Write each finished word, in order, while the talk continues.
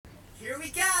Here we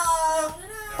go!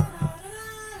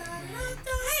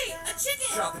 Hey, a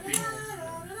chicken! Drop the beat.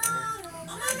 Oh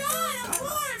my god, of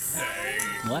course!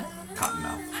 Hey. What?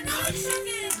 Cottonmouth. Another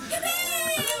chicken! Yippee!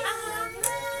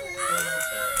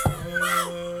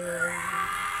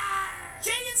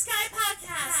 Jay and Sky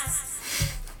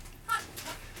Podcast.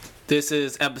 This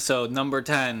is episode number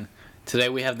 10. Today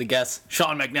we have the guest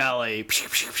Sean McNally,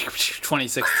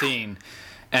 2016.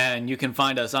 And you can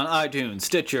find us on iTunes,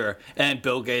 Stitcher, and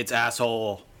Bill Gates'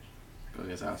 asshole. Bill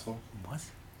Gates asshole. What?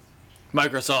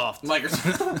 Microsoft.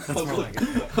 Microsoft.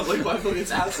 I was like, why Bill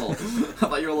Gates asshole? I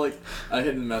thought you were like a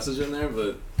hidden message in there,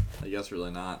 but I guess really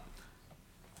not.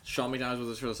 Sean McNally was with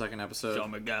us for the second episode.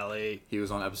 Sean McNally. He was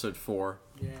on episode 4.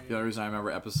 Yeah. The only reason I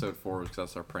remember episode 4 was because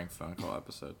that's our prank phone call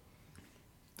episode.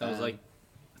 That was like,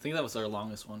 I think that was our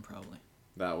longest one probably.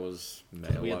 That was May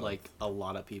 11th. We had like a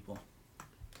lot of people.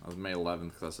 That was May 11th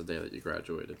because that's the day that you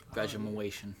graduated.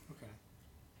 Graduation.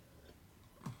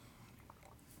 Okay.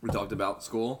 We talked about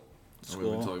school. We've been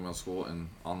School. talking about school and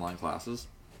online classes.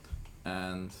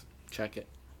 And Check it.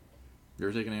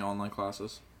 you're taking any online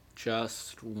classes?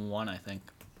 Just one, I think.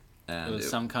 And It was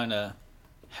some kind of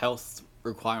health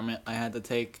requirement I had to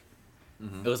take.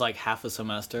 It was like half a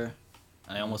semester.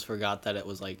 And I almost forgot that it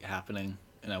was like happening.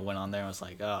 And I went on there and was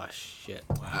like, oh shit.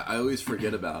 I always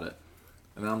forget about it.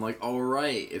 And then I'm like, oh,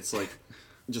 right. It's like,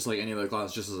 just like any other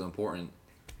class, just as important.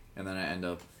 And then I end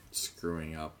up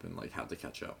screwing up and like have to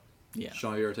catch up. Yeah.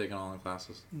 Sean, have you ever taken online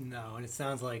classes? No, and it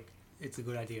sounds like it's a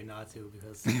good idea not to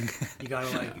because you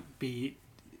gotta like be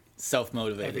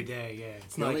Self-motivated. every day. Yeah,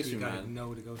 it's What not like makes you you gotta mad?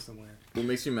 know to go somewhere. What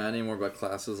makes me mad anymore about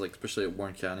classes, like especially at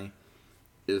Warren County,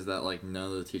 is that like none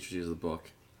of the teachers use the book.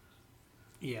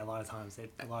 Yeah, a lot of times it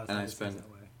And I goes spend that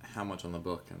way. how much on the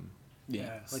book? And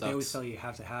Yeah. like they always sucks. tell you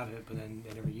have to have it, but then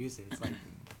they never use it. It's like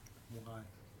why?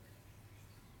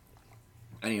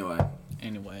 anyway,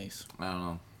 Anyways. I don't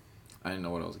know. I didn't know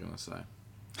what I was gonna say.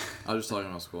 I was just talking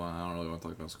about school, and I don't really want to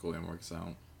talk about school anymore because I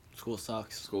don't. School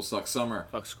sucks. School sucks. Summer.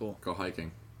 Fuck school. Go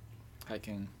hiking.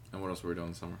 Hiking. And what else were we doing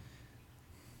in summer?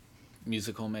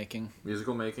 Musical making.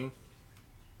 Musical making.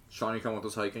 Sean, you come with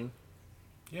us hiking.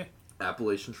 Yeah.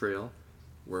 Appalachian Trail,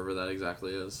 wherever that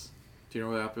exactly is. Do you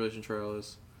know where the Appalachian Trail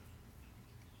is?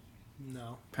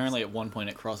 No. Apparently at one point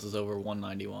it crosses over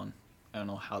 191. I don't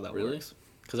know how that Really? works.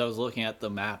 Because I was looking at the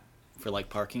map for like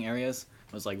parking areas.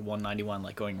 It was like 191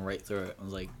 like going right through it. I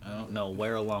was like, I don't know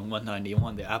where along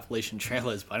 191 the Appalachian Trail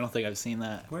is, but I don't think I've seen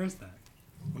that. Where is that?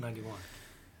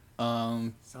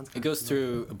 191. Sounds. It goes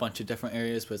through a bunch of different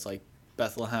areas, but it's like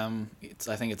Bethlehem.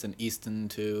 I think it's in Easton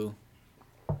too.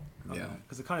 Yeah.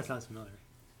 Because it kind of sounds familiar.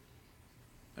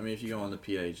 I mean, if you go on the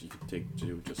PH, you could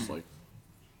do just like,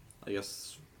 I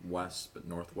guess west, but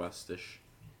northwest-ish.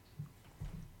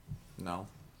 No.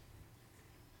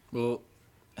 Well,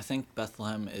 I think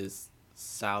Bethlehem is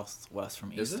southwest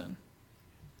from Is it? Easton.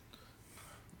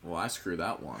 Well, I screwed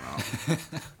that one up.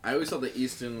 I always thought that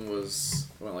Easton was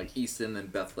like Easton, then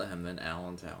Bethlehem, then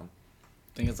Allentown.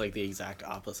 I think it's like the exact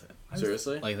opposite.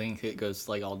 Seriously? Like, I think it goes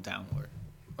like all downward,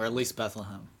 or at least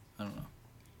Bethlehem. I don't know.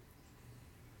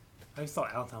 I just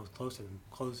thought Allentown was closer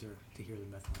to here than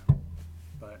Bethlehem.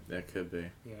 But That could be.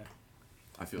 yeah,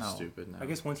 I feel No. stupid now. I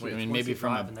guess once you. I mean, once maybe you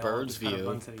from drive a and they all bird's just kind of view,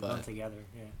 run but- together.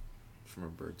 Yeah. From a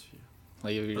bird's view.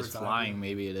 Like if you're just Bird's eye flying, view.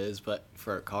 maybe it is, but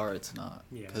for a car, it's not.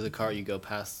 Yeah. Because a car, you go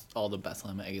past all the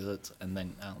Bethlehem exits and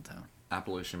then Allentown.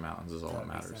 Appalachian Mountains is all that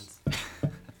makes matters.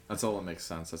 sense. That's all that makes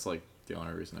sense. That's like the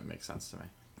only reason it makes sense to me.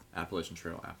 Appalachian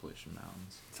Trail, Appalachian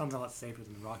Mountains. Sounds a lot safer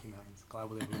than the Rocky Mountains. Glad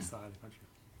we live on this side of the country.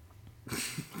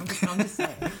 I'm just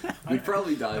saying. We'd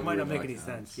probably die. That if might we not were make Rocky any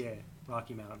Mountains. sense. Yeah,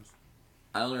 Rocky Mountains.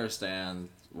 I don't understand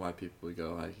why people would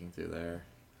go hiking through there.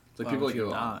 It's like Why people would would you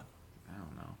go. not? I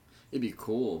don't know. It'd be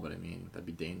cool, but I mean, that'd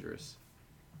be dangerous.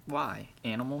 Why?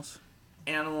 Animals?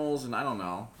 Animals, and I don't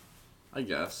know. I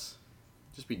guess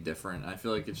just be different. I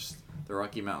feel like it's just, the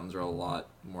Rocky Mountains are a lot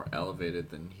more elevated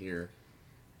than here,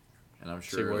 and I'm So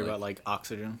sure. you're worried about like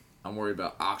oxygen? I'm worried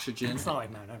about oxygen It's not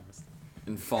like Mount Everest.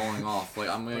 and falling off. Like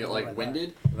I'm gonna get Like like that.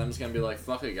 winded, and I'm just gonna be like,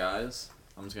 "Fuck it, guys."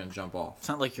 I'm just gonna jump off. It's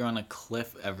not like you're on a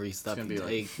cliff every It's step gonna you be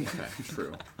take. like, okay,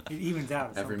 true. It evens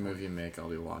out. At Every some point. move you make, I'll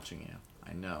be watching you.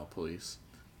 I know, police.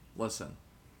 Listen.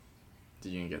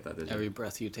 Did you get that, did you? Every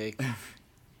breath you take.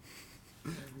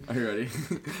 Are you ready?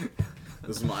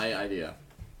 This is my idea.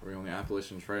 We're going to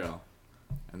Appalachian Trail,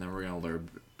 and then we're going to lure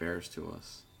bears to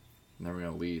us. And then we're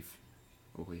going to leave.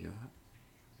 Oh, you hear that?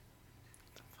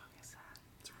 What the fuck is that?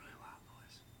 It's a really loud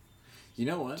noise. You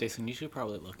know what? Jason, you should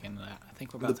probably look into that. I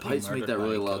think we're The about to be pipes make murdered that by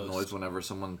really a loud ghost. noise whenever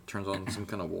someone turns on some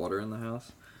kind of water in the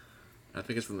house. I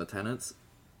think it's from the tenants.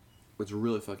 It's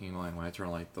really fucking annoying when I turn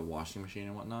on like the washing machine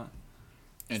and whatnot.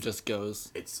 It just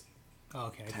goes. It's Oh,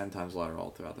 okay. 10 times lighter all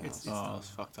throughout the house. It's Oh, done. it's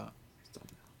fucked up. It's done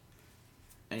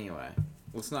now. Anyway,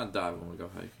 let's not dive when we go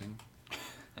hiking.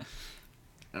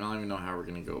 I don't even know how we're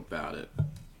gonna go about it.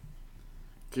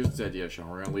 Here's the idea, Sean.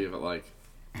 We're gonna leave at like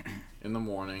in the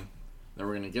morning. Then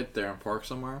we're gonna get there and park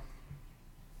somewhere.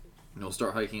 And we'll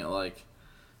start hiking at like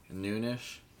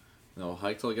noonish. And we'll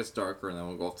hike till it gets darker, and then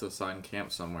we'll go off to the side and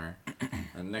camp somewhere.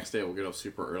 And the next day we'll get up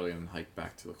super early and hike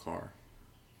back to the car.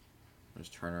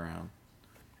 Just turn around.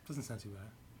 Doesn't sound too bad.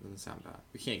 Doesn't sound bad.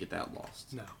 We can't get that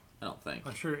lost. No. I don't think.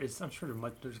 I'm sure there's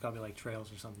gotta be like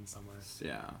trails or something somewhere.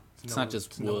 Yeah. to It's know not where-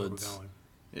 just to know where we're woods. going.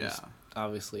 Yeah.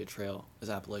 Obviously, a trail is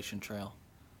Appalachian Trail.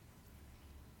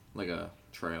 Like a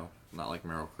trail, not like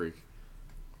Merrill Creek.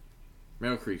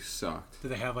 Merrill Creek sucked. Do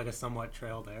they have like a somewhat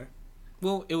trail there?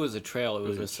 Well, it was a trail. It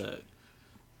was was a just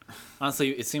a.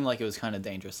 Honestly, it seemed like it was kind of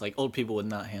dangerous. Like old people would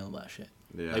not handle that shit.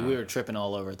 Yeah. Like we were tripping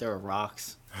all over it. There were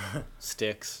rocks,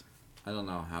 sticks. I don't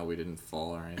know how we didn't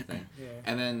fall or anything. Yeah.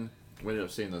 And then we ended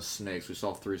up seeing those snakes. We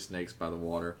saw 3 snakes by the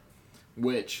water,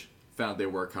 which found they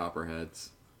were copperheads.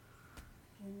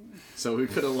 So we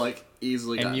could have like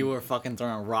easily. And gotten- you were fucking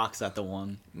throwing rocks at the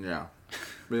one. Yeah.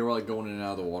 They were like going in and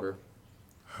out of the water.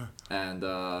 And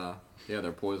yeah,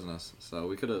 they're poisonous. So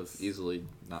we could have easily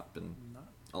not been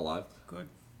alive. Good.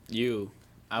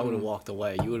 I would have walked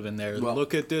away. You would have been there. Well-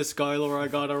 Look at this, Skylar. I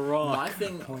got a rock. My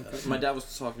thing, my dad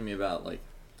was talking to me about like,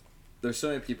 there's so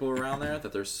many people around there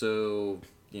that they're so,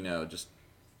 just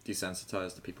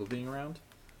desensitized to people being around.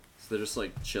 So they're just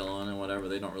like chilling and whatever.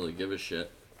 They don't really give a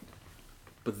shit.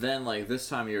 But then like this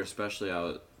time of year, especially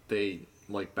out, they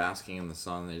like basking in the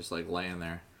sun. They just like laying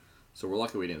there. So we're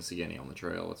lucky we didn't see any on the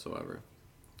trail whatsoever.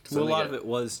 'Cause Well, a then they lot get- of it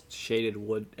was shaded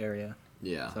wood area.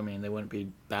 Yeah. So, I mean, they wouldn't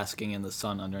be basking in the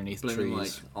sun underneath But I trees. mean,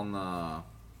 like on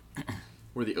the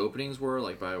where the openings were,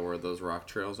 like by where those rock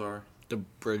trails are, the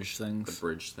bridge the things.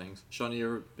 bridge things. Sean,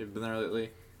 you been there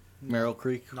lately? Merrill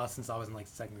Creek. Not since I was in like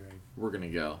second grade. We're gonna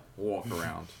go. We'll walk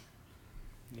around.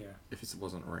 Yeah. If it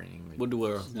wasn't raining, we'd We'll do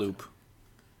a loop.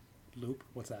 Loop?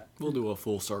 What's that? We'll do a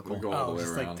full circle. We'll go all Oh, the way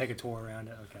just around. like take a tour around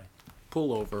it. Okay.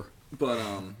 Pull over. But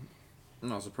I'm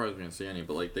not surprised we didn't see any.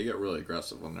 But like they get really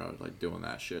aggressive when they're like doing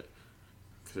that shit.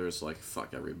 Cause they're just like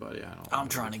fuck everybody. I don't. I'm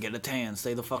trying to get a tan.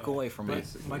 Stay the fuck away from me.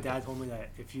 Basically. My dad told me that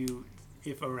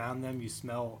if around them you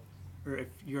smell, or if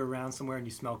you're around somewhere and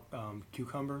you smell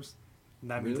cucumbers,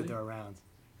 that means that Really? they're around.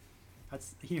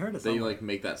 He heard it. They somewhere. like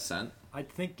make that scent. I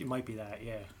think it might be that.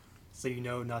 Yeah. So you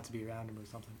know not to be around them or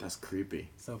something. That's creepy.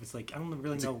 So if it's like I don't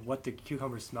really know what the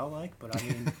cucumbers smell like, but I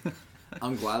mean,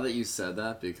 I'm glad that you said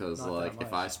that because Not that like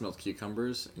if much. I smelled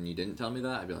cucumbers and you didn't tell me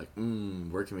that, I'd be like,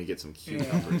 where can we get some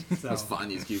cucumbers? So- Let's find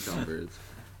these cucumbers.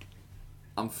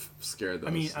 I'm scared. Though,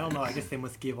 I mean, of I don't know. I snakes. guess they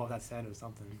must give off that scent or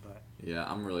something. But Yeah,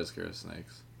 I'm really scared of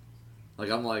snakes. Like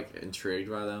I'm like intrigued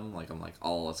by them. Like I'm like,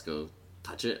 oh, let's go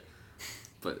touch it,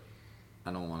 but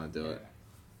I don't want to do it.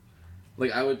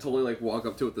 Like I would totally like walk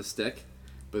up to it with the stick,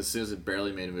 but as soon as it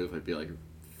barely made a move, I'd be like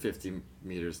 50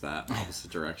 meters that opposite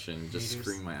direction, just Meters.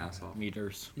 screaming my ass off.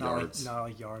 Meters. Yards. Not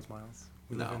like yards, miles.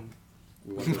 We No. live in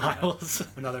We went to Miles.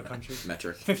 another country.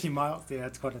 metric 50 miles. Yeah,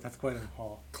 that's quite a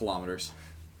haul. kilometers.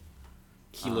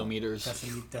 Kilometers.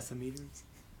 Decimeters.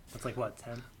 That's like what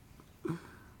 10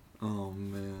 Oh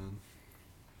man.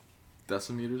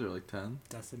 Decimeters are like 10.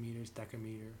 decimeters,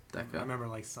 decameter. Deca. I remember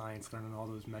like science learning all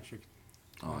those metric.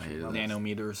 Oh, I hated Levels. that.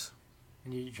 Nanometers.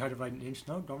 And you try to write an inch.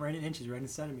 No, don't write in inches. Write in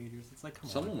centimeters. It's like come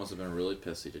Someone on. must have been really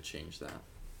pissy to change that.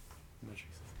 Metric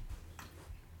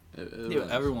system. It Yeah,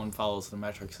 was- everyone follows the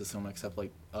metric system except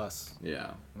like us,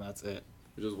 Yeah. and that's it.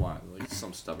 Which is why, like,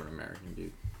 some stubborn American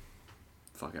dude.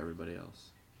 Fuck everybody else.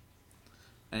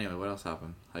 Anyway, what else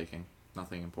happened? Hiking.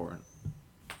 Nothing important.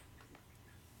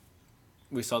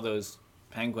 We saw those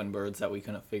penguin birds that we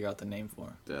couldn't figure out the name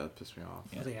for. Yeah, that pissed me off.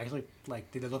 Yeah. Are they actually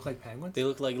like? Did they look like penguins? They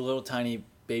look like little tiny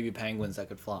baby penguins that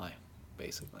could fly,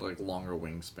 basically. Like, longer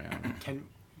wingspan. Can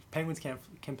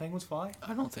penguins fly?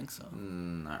 I don't think so.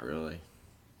 Not really.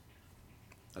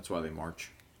 That's why they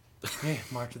march. Yeah,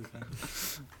 March of the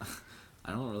Penguins.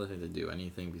 I don't really think they do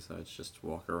anything besides just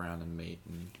walk around and mate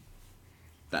and...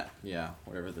 That, yeah,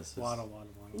 whatever this is. Waddle, waddle,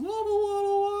 waddle. Waddle,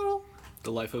 waddle, waddle.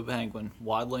 The life of a penguin: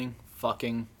 waddling,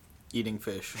 fucking, eating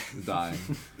fish. Dying.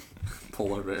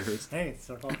 Polar bears. Hey, it's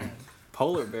so called.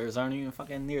 Polar bears aren't even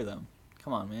fucking near them.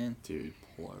 Come on, man. Dude,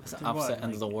 polar It's bears. the opposite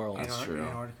end of the world. That's true.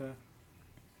 Antarctica.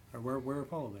 Or where are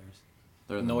polar bears?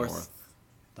 They're in the North. north.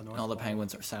 The North All the Pole?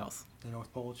 penguins are south The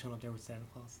North Pole, chilling up there with Santa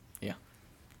Claus.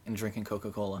 and drinking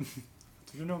Coca-Cola. That's what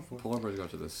they're known for. Polar bears go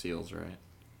to the seals, right?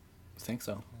 I think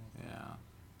so. Yeah.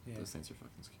 Yeah. Those things are fucking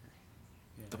scary.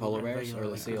 Yeah. The polar bears Regular, or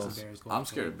the like, grizzly seals? bears go I'm up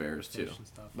scared there, of bears, fish too. and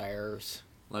stuff. Bears.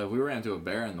 Like, if we ran into a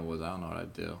bear in the woods, I don't know what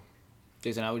I'd do.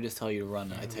 Jason, I would just tell you to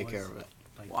run, and I take care of it.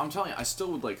 Well, I'm telling you, I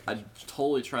still would like. I'd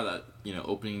totally try that. You know,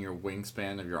 opening your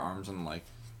wingspan of your arms and like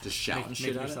just shouting Make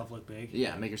shit at yourself it. look big.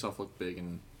 Yeah, make yourself look big,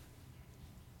 and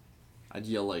I'd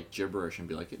yell like gibberish and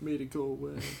be like, "It made it go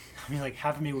away." I mean, like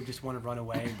half of me would just want to run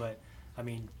away, but I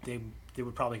mean, they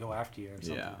would probably go after you or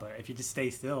something. Yeah. But if you just stay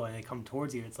still and they come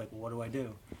towards you, it's like, well, what do I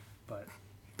do? But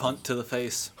Punt to the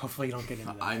face. hopefully you don't get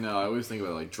into that. I know. I always think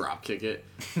about like drop kick it,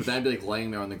 but then I'd be like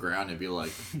laying there on the ground and be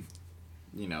like,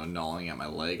 you know, gnawing at my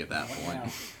leg at that point. Wow.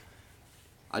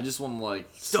 I just want to like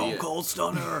see Stone it. Cold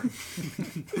Stunner.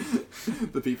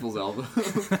 The people's elbow.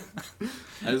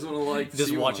 I just want to like Just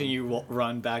see watching one. you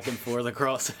run back and forth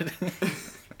across it.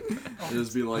 And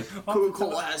just be like,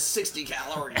 Coca-Cola has 60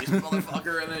 calories,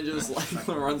 motherfucker, and then just like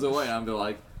runs away. And I'd be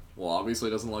like, well, obviously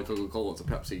it doesn't like Coca-Cola. It's a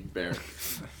Pepsi bear.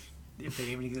 If they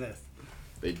even exist.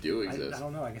 They do I exist.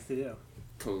 don't know. I guess they do.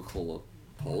 Coca-Cola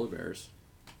polar bears.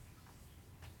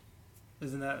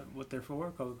 Isn't that what they're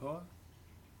for? Coca-Cola?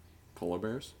 Polar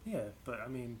bears? Yeah, but I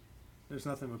mean, there's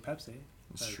nothing with Pepsi.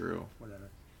 It's Like, true. Whatever.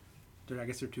 I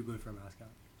guess they're too good for a mascot.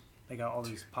 They got all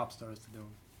these pop stars to do 'em.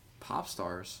 Pop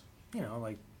stars. You know,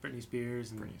 like Britney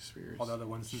Spears and Britney Spears. all the other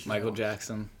ones. since Michael now.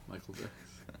 Jackson, Michael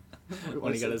Jackson.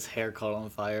 when he got his hair caught on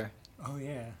fire. Oh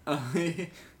yeah, Remember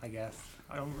I guess.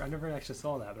 I never actually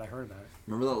saw that, but I heard about it.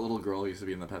 that little girl who used to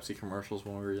be in the Pepsi commercials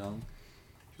when we were young?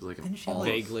 She was like Didn't she have, all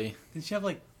like- Vaguely. Did she have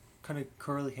like kind of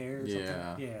curly hair or Yeah.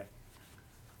 something? Yeah.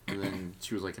 and then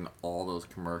she was like in all those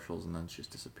commercials, and then she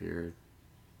just disappeared.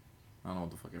 I don't know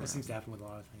what the fuck ever That seems to happened. happen with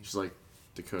a lot of things. She's like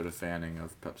Dakota Fanning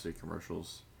of Pepsi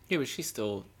commercials. Yeah, but she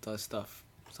still does stuff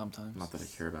sometimes. Not that I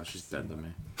care about. She's dead to me.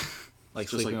 Like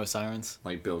just Sleeping like- with Sirens.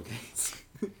 Like Bill Gates.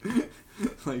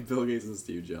 Like Bill Gates and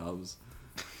Steve Jobs.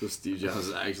 So Steve Jobs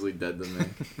is actually dead to me.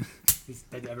 He's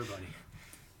dead to everybody.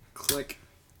 Click.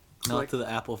 Not Click. to the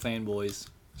Apple fanboys.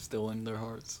 Still in their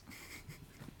hearts.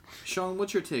 Sean,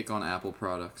 what's your take on Apple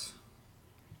products?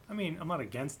 I mean, I'm not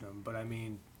against them, but I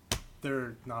mean,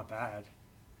 they're not bad.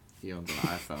 He owns an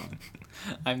iPhone.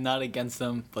 I'm not against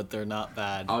them, but they're not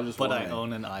bad. I was just but I wondering.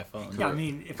 own an iPhone. Yeah, I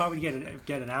mean, if I would get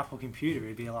an Apple computer,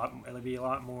 it'd be a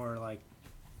lot more like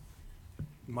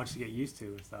much to get used to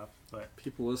and stuff. But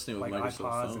People listening with like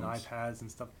Microsoft iPods phones. and iPads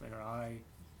and stuff, or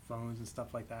iPhones and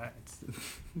stuff like that, it's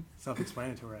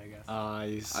self-explanatory, I guess.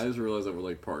 Eyes. I just realized that we're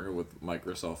like partnered with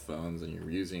Microsoft phones, and you're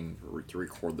using to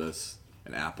record this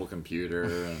an Apple computer,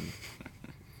 and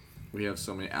we have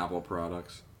so many Apple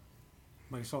products.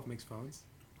 Microsoft makes phones.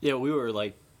 Yeah, we were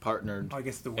like partnered. Oh, I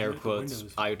guess the Air the quotes.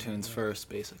 Windows. iTunes Yeah. first,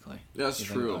 basically. Yeah, that's You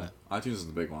think true. about iTunes is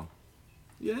the big one.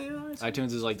 Yeah,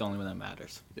 iTunes is like the only one that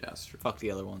matters. Yeah, that's true. Fuck the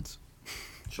other ones.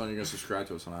 Sean, you're gonna subscribe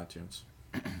to us on iTunes.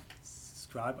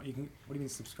 Subscribe. You can. What do you mean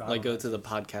subscribe? Like on go that? to the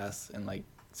podcast and like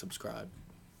subscribe.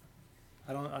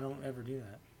 I don't ever do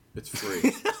that. It's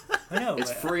free. I know.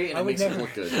 It's but free and I it would makes never, it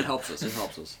look good. It helps us. It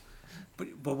helps us.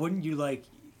 But wouldn't you like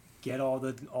get all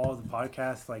the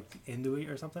podcasts like into it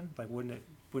or something? Like wouldn't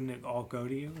it all go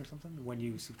to you or something when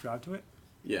you subscribe to it?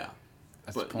 Yeah,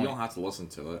 That's the but point. you don't have to listen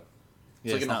to it. It's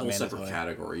Yeah, like it's in a not whole separate mandatory.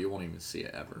 category. You won't even see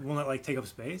it ever. Won't it like take up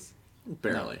space?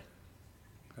 Barely.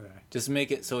 Okay. Just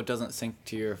make it so it doesn't sync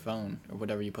to your phone or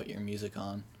whatever you put your music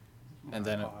on, and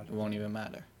then it iPod. won't even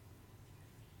matter.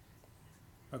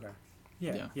 Okay.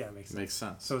 Yeah. Yeah. Yeah. It makes sense. Makes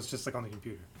sense. So it's just like on the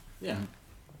computer. Yeah.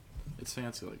 It's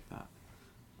fancy like that.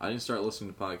 I didn't start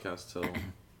listening to podcasts till.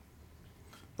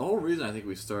 The whole reason I think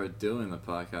we started doing the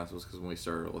podcast was because when we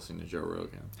started listening to Joe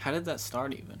Rogan. How did that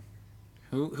start even?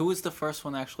 Who was the first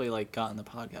one that actually like got in the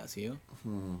podcast? You?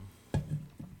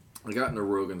 I got into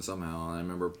Rogan somehow, and I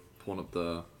remember pulling up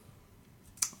the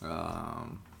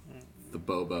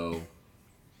Bobo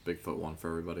Bigfoot one for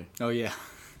everybody. Oh yeah.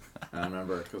 And I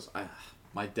remember because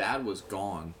my dad was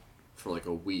gone for like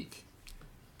a week,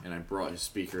 and I brought his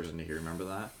speakers into here. Remember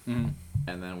that? Mm-hmm.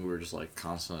 And then we were just like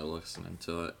constantly listening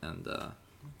to it, and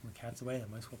When cat's away, I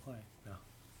might as well play. No.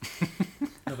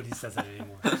 Nobody says that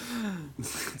anymore.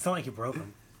 It's not like you broke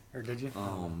them, or did you?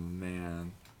 oh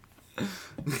man.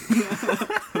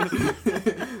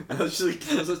 That was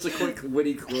such a quick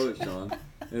witty quote, Sean.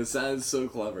 It sounded so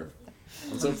clever.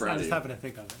 I'm so I proud of just you. happened to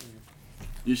think of it.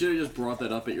 You should have just brought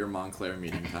that up at your Montclair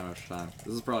meeting time after time.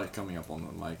 This is probably coming up on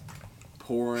the mic.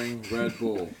 Pouring Red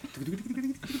Bull.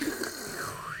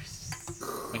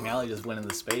 McNally just went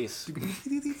into space.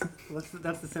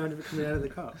 That's the sound of it coming out of the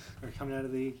cup or coming out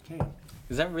of the can.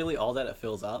 Is that really all that it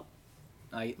fills up?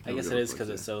 I It'll guess go it is up because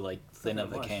like it's so like thin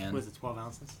of a What? can. Was it 12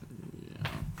 ounces? Yeah.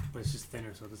 But it's just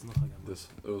thinner, so it doesn't look like that much.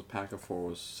 This pack of 4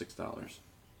 was $6.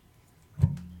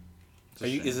 It's a Are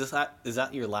you? shame. Is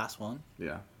that your last one?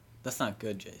 Yeah. That's not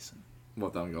good, Jason.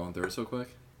 What, I'm going through it so quick?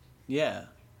 Yeah.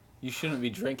 You shouldn't be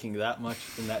drinking that much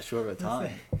in that short of a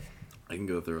time. I can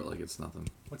go through it like it's nothing.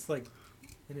 What's like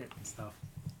in it and stuff?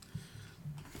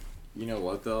 You know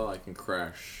what though? I can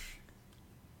crash.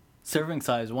 Serving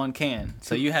size, 1 can.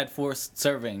 So you had 4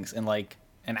 servings in like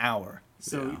an hour.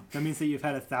 So Yeah. that means that you've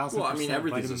had 1,000%. Well, I mean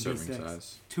everything's a vitamin serving B6.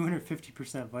 size.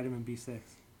 250% vitamin B6.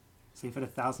 So you've had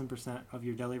 1,000% of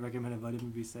your daily recommended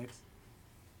vitamin B6.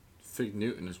 Fig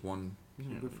Newton is one.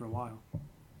 You're good for a while.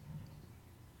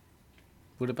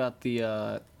 What about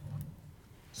the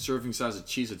Serving size of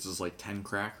Cheez-Its is like 10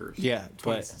 crackers. yeah,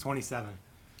 20, but 27.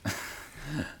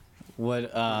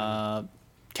 what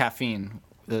caffeine?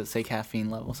 Does it say caffeine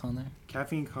levels on there?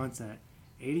 Caffeine content: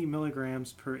 80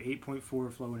 milligrams per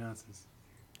 8.4 fluid ounces.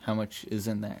 How much is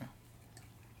in there?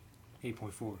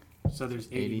 8.4. So there's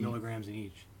 80 80. milligrams in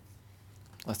each.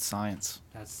 That's science.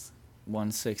 That's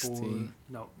 160. 4.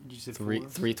 No, you said 3 4?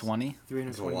 320. 320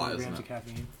 That's a lot, milligrams isn't of it?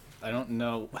 caffeine. I don't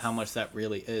know how much that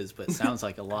really is, but it sounds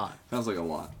like a lot. Sounds like a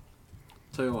lot.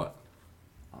 Tell you what.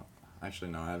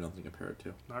 Actually, no, I have nothing to compare it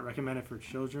to. Not recommended for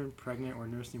children, pregnant or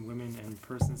nursing women, and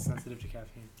persons sensitive to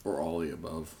caffeine. Or all the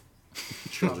above.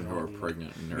 Children who are Probably, yeah.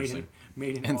 pregnant and nursing.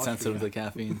 Made in Insensitive to Austria.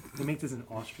 caffeine. They make this in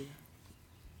Austria,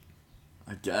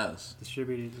 I guess.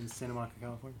 distributed in Santa Monica,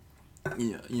 California.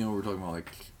 Yeah, you know, we're talking about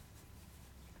like.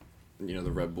 You know,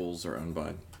 the Red Bulls are owned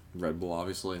by Red Bull,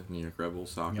 obviously. New York Red Bull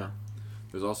soccer. Yeah.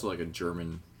 There's also like a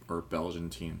German or Belgian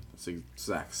team. It's the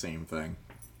exact same thing.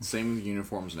 Same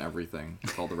uniforms and everything.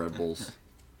 It's called the Red Bulls.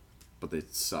 But they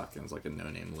suck and it's like a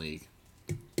no-name league.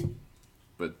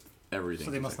 But everything.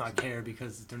 So they is must like- not care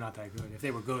because they're not that good. If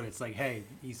they were good, it's like, hey,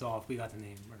 ease off, we got the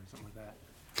name, or something like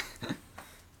that.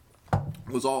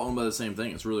 It was all owned by the same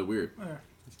thing. It's really weird.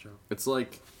 That's true. It's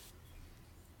like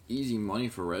easy money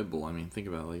for Red Bull. I mean, think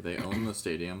about it. Like they own the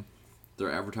stadium.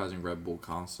 They're advertising Red Bull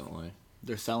constantly.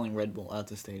 They're selling Red Bull at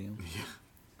the stadium.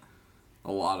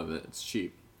 A lot of it. It's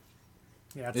cheap.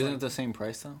 Yeah, it's Isn't like, it the same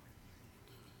price though?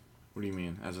 What do you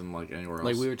mean? As in like anywhere else?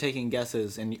 Like we were taking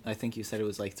guesses, and I think you said it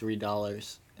was like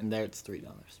 $3, and there it's $3,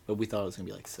 but we thought it was gonna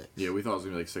be like 6. Yeah, we thought it was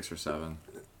gonna be like 6 or 7,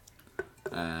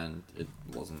 and it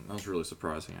wasn't. That was really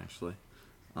surprising, actually.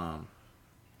 I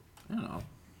don't know.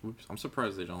 Oops, I'm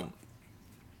surprised they don't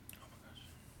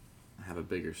have a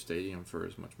bigger stadium for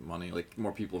as much money. Like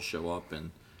more people show up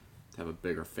and have a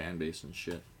bigger fan base and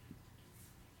shit.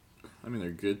 I mean, they're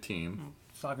a good team.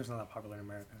 soccer's not that popular in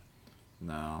America.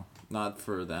 No, not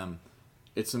for them.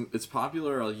 It's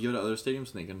popular. Like, you go to other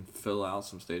stadiums and they can fill out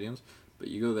some stadiums, but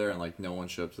you go there and like no one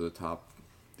showed up to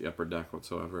the upper deck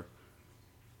whatsoever.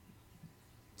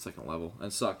 Second level, and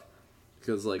it sucked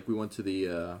because like we went to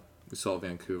we saw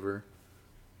Vancouver.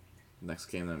 Next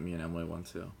game that me and Emily went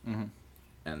to, Mm-hmm.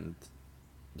 and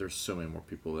there's so many more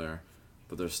people there,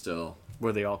 but there's still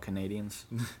Were they all Canadians?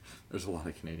 there's a lot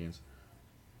of Canadians.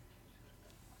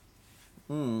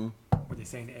 Were they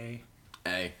saying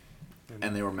A?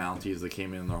 And they were Mounties that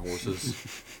came in their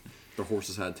horses. Their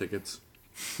horses had tickets.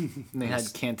 And they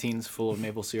had canteens full of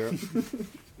maple syrup.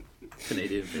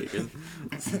 Canadian bacon.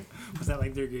 Was that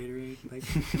like their Gatorade? Like,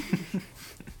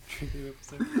 drinking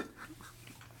episode?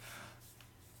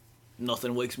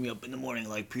 Nothing wakes me up in the morning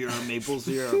like pure maple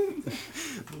syrup.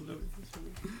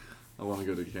 I want to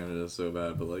go to Canada so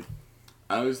bad, but like,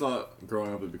 I always thought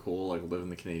growing up it'd be cool, like live in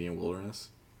the Canadian wilderness.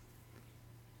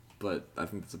 But I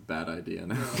think that's a bad idea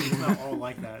now. No, it's not all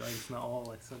like that. Like, it's not all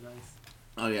like so nice.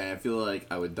 Oh yeah, I feel like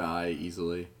I would die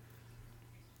easily.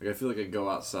 Like I feel like I'd go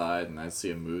outside and I'd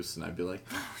see a moose and I'd be like,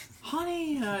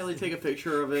 "Honey," and I like take a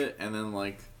picture of it, and then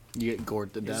like You get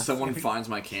gored to death. someone finds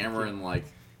my camera and like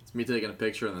it's me taking a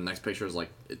picture, and the next picture is like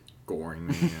it goring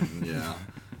me, and yeah,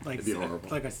 Like, it'd be horrible.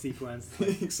 like a sequence.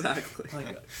 Like, Exactly.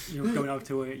 like you're going up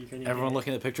to it. You can. Everyone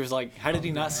looking at the pictures like, how did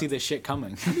he not see this shit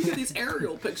coming? Look at these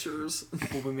aerial pictures.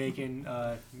 We'll be making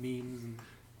memes. And,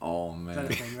 Oh is that a man,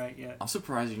 thing, right? Yeah. I'm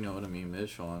surprised you know what a meme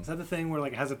is, Sean. Is that the thing where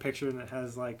like it has a picture and it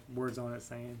has like words on it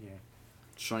saying, yeah?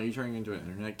 Sean, you turning into an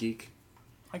internet geek?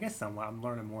 I guess somewhat. I'm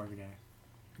learning more every day.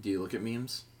 Do you look at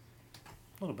memes?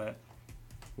 A little bit.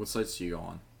 What sites do you go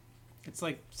on? It's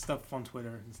like stuff on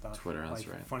Twitter and stuff. Twitter, that's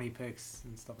like right. Funny pics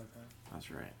and stuff like that. That's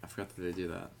right. I forgot that they do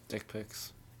that. Dick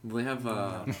pics. They have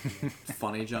No.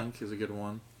 Funny Junk is a good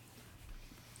one,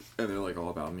 and they're like all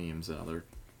about memes and other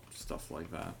stuff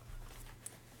like that.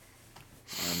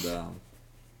 And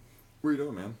what are you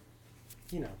doing, man?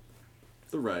 You know,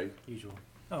 The reg. usual.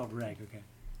 Oh, reg. Okay.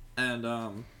 And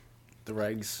The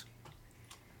regs.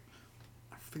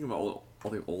 I'm thinking about all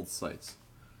the old sites.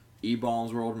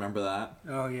 E-Bombs World, remember that?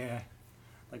 Oh yeah.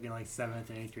 Like in like 7th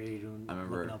and 8th grade, when I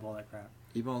remember looking up all that crap.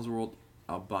 E-Bombs World,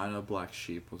 Albino Black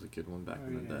Sheep was a good one back Oh,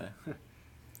 in the yeah. day.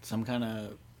 Some kind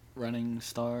of running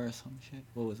star or some shit.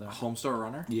 What was that? Homestar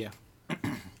Runner? Yeah.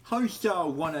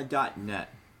 Homestarrunner.net.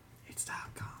 It's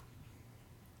 .com.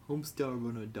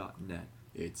 Homestarrunner.net.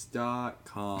 It's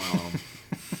 .com.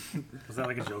 Was that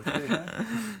like a joke that they had?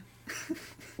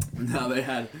 No, they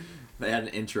had an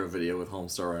intro video with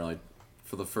Homestar Runner, like,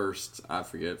 for the first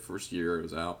year it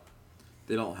was out.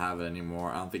 They don't have it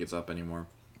anymore. I don't think it's up anymore.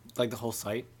 Like the whole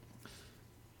site?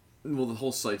 Well, the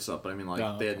whole site's up, but I mean, like,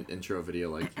 Oh, they had an intro video,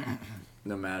 like,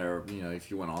 no matter, if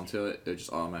you went onto it, it would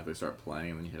just automatically start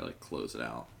playing, and then you had to, like, close it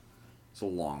out. It's a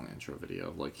long intro video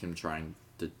of, like, him trying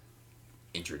to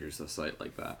introduce the site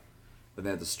like that. Then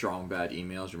they had the Strong Bad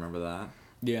emails, you remember that?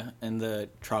 Yeah, and the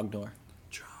Trogdor.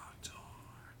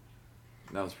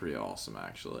 That was pretty awesome,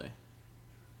 actually.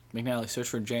 McNally, search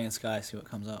for Jay and Sky, see what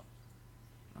comes up.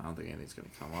 I don't think anything's gonna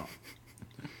come up.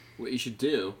 What you should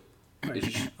do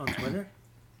is On Twitter?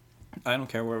 I don't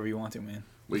care wherever you want to, man.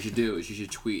 you should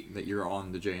tweet that you're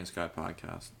on the Jay and Sky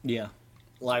podcast. Yeah.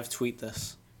 Live tweet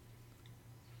this.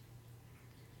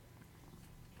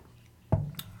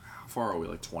 How far are we?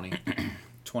 Like 20?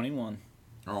 21.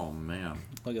 Oh man,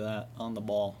 Look at that. On the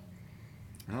ball.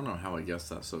 I don't know how I guess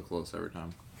that so close every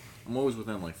time. I'm always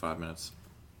within like 5 minutes.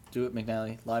 Do it,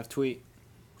 McNally. Live tweet.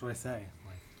 What do I say?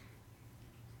 Like,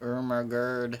 Irma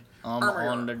Gerd. I'm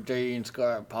on the Jay and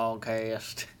Sky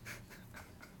podcast.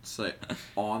 Say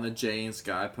on the Jay and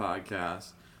Sky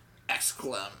podcast!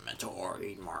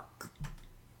 Exclamatory mark!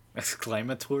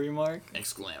 Exclamatory mark?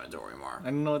 Exclamatory mark!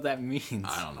 I don't know what that means.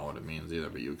 I don't know what it means either,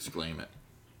 but you exclaim it.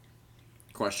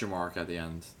 Question mark at the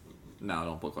end. No,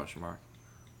 don't put question mark.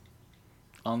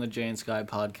 On the Jay and Sky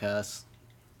podcast,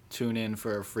 tune in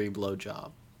for a free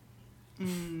blowjob.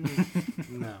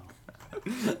 no.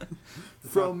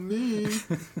 From me,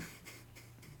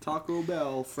 Taco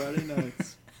Bell Friday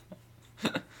nights.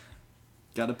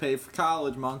 Gotta pay for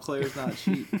college. Montclair's not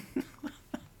cheap.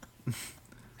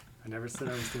 I never said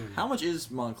I was doing How much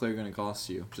is Montclair gonna cost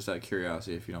you? Just out of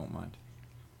curiosity, if you don't mind.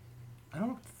 I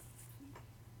don't.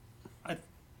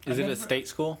 Is it a state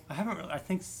school? I haven't really. I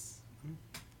think. It's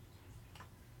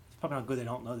probably not good they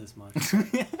don't know this much.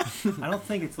 I don't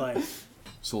think it's like.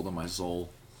 Sold on my soul.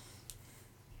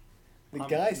 The I'm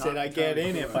guy not said I get entirely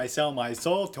in sure. if I sell my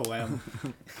soul to him.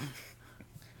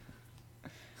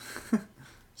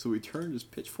 So he turned his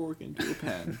pitchfork into a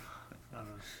pen. I don't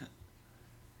know.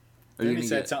 Are you Then he gonna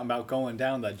said get- something about going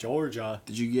down to Georgia.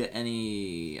 Did you get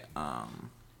any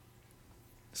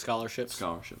Scholarships.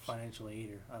 scholarships? Financial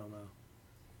aid or I don't know.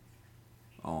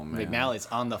 Oh man. McNally's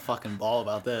on the fucking ball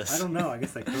about this. I don't know. I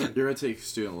guess I could. You're gonna take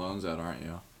student loans out, aren't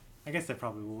you? I guess I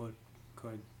probably would.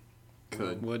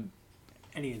 Could. Would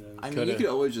Any of those. I mean, Coulda. you could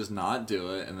always just not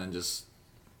do it and then just.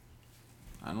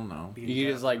 I don't know. Be you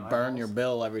could just like embarrassed burn by your eyeballs.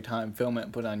 bill every time, film it,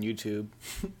 and put it on YouTube.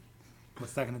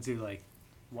 What's that gonna do? Like,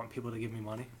 want people to give me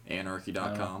money?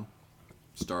 Anarchy.com.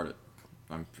 Start it.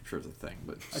 I'm sure it's a thing,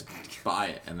 but just buy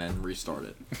it and then restart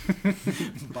it.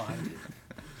 Buy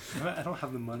it. I don't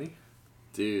have the money.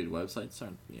 Dude, websites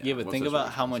aren't. Yeah, but think websites are about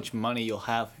how expensive. much money you'll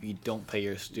have if you don't pay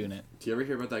your student. Do you ever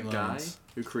hear about that guy Loans.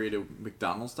 who created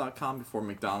McDonald's.com before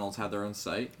McDonald's had their own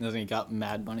site? Doesn't he got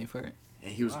mad money for it?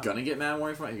 And he was Wow. gonna get mad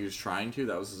money from it. He was trying to.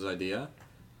 That was his idea.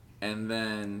 And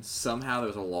then somehow there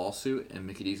was a lawsuit, and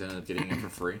Mickey D's ended up getting it for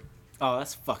free. Oh,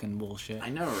 that's fucking bullshit. I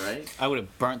know, right? I would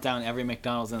have burnt down every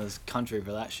McDonald's in this country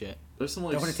for that shit. There's some That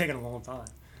like, would have taken a long time.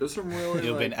 there's some It really would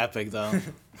have like, been epic though.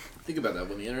 think about that.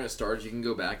 When the internet started, you can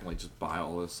go back and like just buy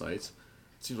all those sites.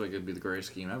 It seems like it'd be the greatest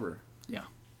scheme ever. Yeah.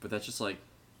 But that's just like.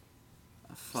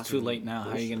 It's too late now.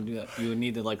 How are you gonna do that? You would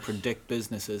need to like predict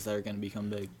businesses that are gonna become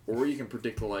big. Or you can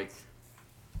predict like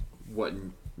what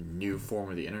new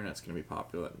form of the internet's gonna be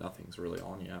popular that nothing's really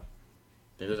on yet.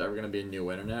 Think there's ever gonna be a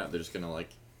new internet? They're just gonna like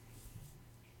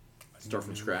start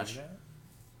from scratch.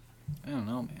 I don't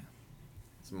know, man.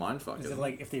 It's mindfuck. Is isn't it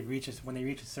like if they reach when they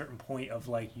reach a certain point of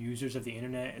like users of the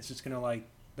internet, it's just gonna like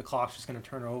the clock's just gonna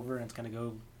turn over and it's gonna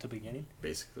go to beginning,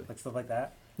 basically like stuff like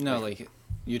that. No, like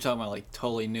you're talking about like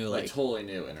totally new, like like totally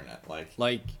new internet.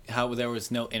 like how there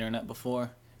was no internet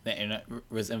before. The internet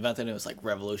was invented. It was like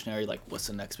revolutionary. Like, what's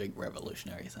the next big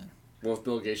revolutionary thing? Well, if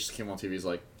Bill Gates just came on TV, he's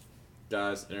like,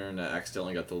 guys, internet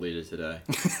accidentally got deleted today.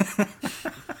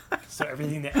 So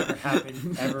everything that ever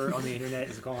happened ever on the internet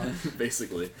is gone.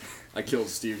 Basically, I killed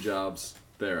Steve Jobs.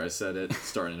 There, I said it.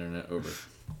 Start internet over.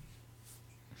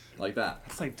 Like that.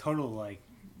 It's like total like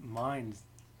mind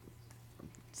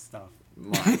stuff.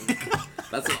 Mine.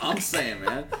 That's what I'm saying,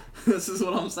 man. This is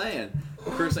what I'm saying.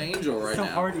 Chris Angel right It's so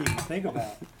now. hard to even think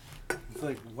about. It's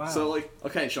like wow. So, like,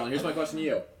 okay, Sean, here's my question to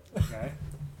you. okay.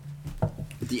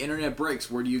 If the internet breaks,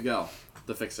 where do you go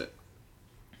to fix it?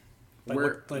 Like,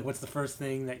 Where, what's the first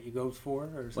thing that you go for?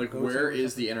 Or like, go to where or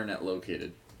is something? the internet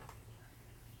located?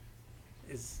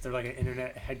 Is there like an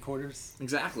internet headquarters?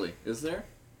 Exactly. Is there?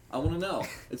 I want to know.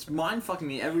 It's mind fucking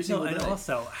me every No, single and day.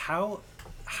 also, how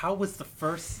was the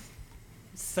first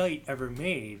site ever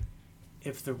made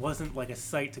if there wasn't like a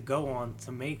site to go on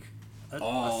to make a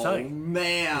Oh site?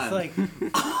 man! It's like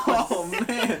Oh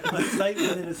man! a site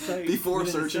within a site. Before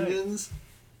within a search site. engines,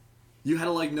 you had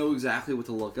to like know exactly what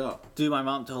to look up. Dude, my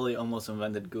mom totally almost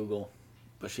invented Google,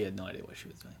 but she had no idea what she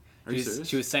was doing. Are you serious?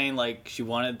 She was saying like she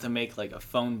wanted to make like a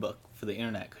phone book for the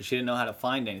internet because she didn't know how to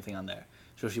find anything on there.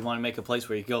 So she wanted to make a place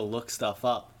where you could go look stuff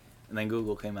up, and then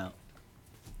Google came out.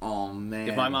 Oh man!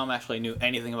 If my mom actually knew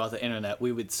anything about the internet,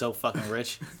 we would be so fucking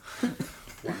rich.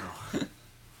 Wow.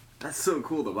 That's so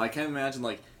cool though. But I can't imagine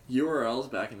like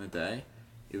URLs back in the day.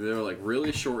 Either they were like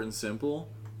really short and simple,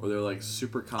 or they were like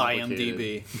super complicated.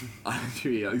 IMDb.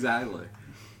 IMDb, yeah, exactly.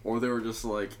 Or they were just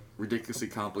like ridiculously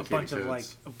A complicated bunch of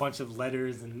codes. like a bunch of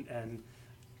letters and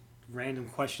random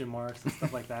question marks and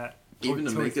stuff like that. Even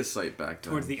to Towards- make a site back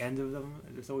then. towards the end of them,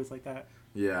 there's always like that.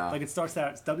 Yeah. Like it starts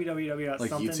out it's www.something.com Like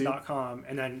YouTube?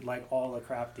 and then like all the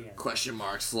crap at the end.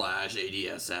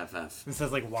 !/ADSFF. It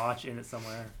says like watch in it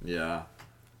somewhere. Yeah.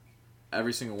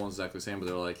 Every single one's exactly the same, but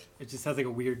they're like. It just has like a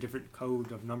weird different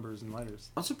code of numbers and letters.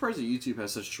 I'm surprised that YouTube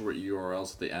has such short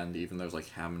URLs at the end, even there's like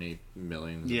how many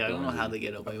millions. Yeah, I of don't know how billions they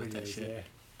get away with that Pretty shit. yeah.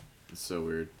 It's so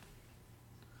weird.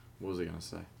 What was I gonna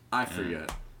say? I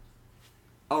forget.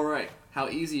 Oh right, how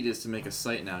easy it is to make a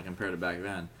site now compared to back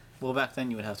then. Well, back then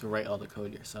you would have to write all the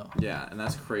code yourself. Yeah, and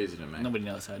that's crazy to me. Nobody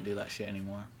knows how to do that shit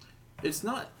anymore. It's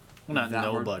not. Well, not that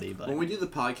hard. nobody, but When we do the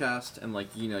podcast and like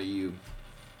you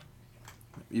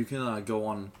can go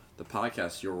on the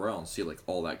podcast URL and see like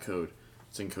all that code.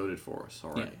 It's encoded for us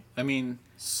already. yeah. I mean,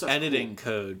 So editing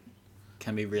code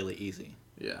can be really easy,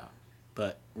 cool. Yeah,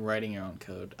 but writing your own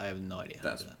code, I have no idea how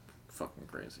that's to do that. fucking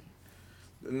crazy.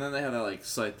 And then they have that like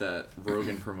site that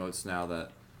Rogan promotes now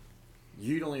that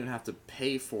you don't even have to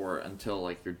pay for it until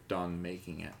like you're done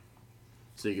making it,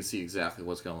 so you can see exactly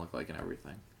what's gonna look like and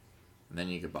everything, and then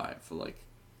you could buy it for like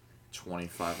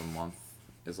 $25 a month.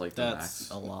 Is like the That's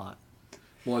max. a lot.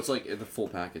 Well, it's like the full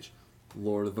package.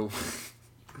 Lord of the.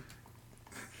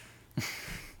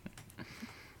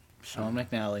 Sean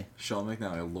McNally. Sean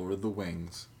McNally, Lord of the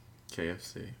Wings,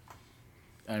 KFC.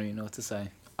 I don't even know what to say.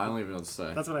 I don't even know what to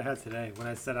say. That's what I had today. When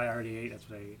I said I already ate, that's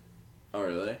what I ate. Oh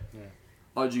really? Yeah.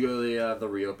 Oh, did you go to the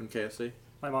reopened KFC?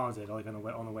 My mom did, like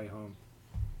on the way home.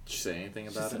 Did you say anything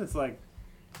She about said it? it's like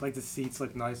the seats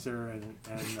look nicer and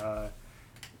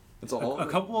It's all. a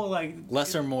couple of like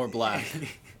Less or more black.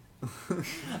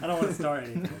 I don't want to start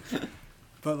anything,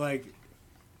 but like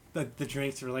the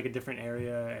drinks are like a different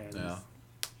area and Yeah.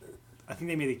 I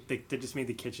think they just made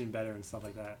the kitchen better and stuff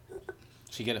like that.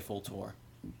 She get a full tour.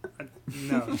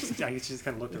 No, I just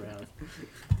kind of looked around.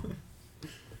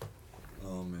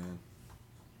 Oh man.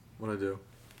 What'd I do?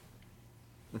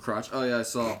 My crotch. Oh yeah, I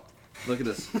saw. Look at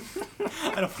this.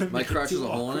 I don't want to My make it crotch too has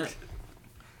a hole in awkward. it.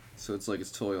 So it's like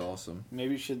it's totally awesome.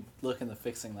 Maybe you should look into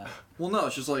fixing that. Well, no,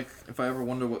 it's just like if I ever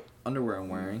wonder what underwear I'm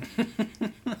wearing,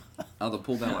 I'll have to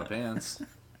pull down my pants.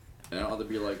 And I don't have to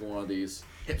be like one of these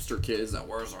hipster kids that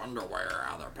wears their underwear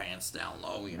out of their pants down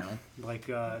low, you know? Like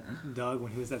Doug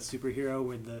when he was that superhero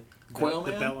with the Quail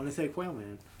the Man? belt on his head, Quail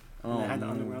Man. Oh, And they had the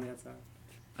no. underwear on the outside.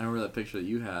 I remember that picture that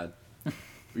you had.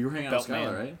 You were hanging out with Belt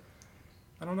Skylar, man. right?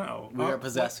 I don't know. We are what-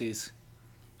 possessies.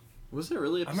 Was it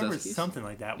really a I remember Possesskies? something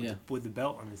like that with, Yeah. with the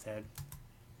belt on his head.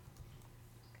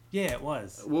 Yeah, it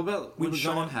was. What about We when were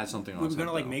Sean gonna- had something on We his were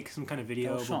gonna head, like though? make some kind of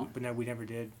video, Oh, Sean. but no, we never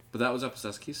did. But that was at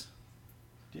Possesskies?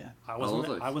 Yeah. I was Oh, one that,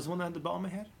 look. I was one that had the belt on my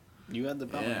head. You had the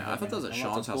belt. Yeah, on your I head, thought that was man. at I'm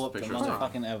about Sean's to house, pull the up the picture I was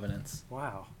motherfucking evidence.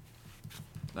 Wow.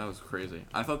 That was crazy.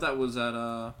 I thought that was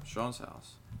at Sean's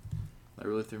house. That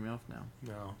really threw me off now.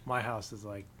 No, my house is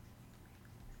like.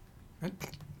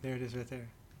 There it is, right there.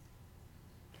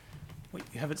 Wait,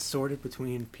 you have it sorted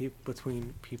between people.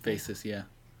 Faces, yeah.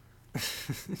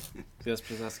 That's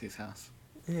Possesski's house.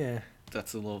 Yeah.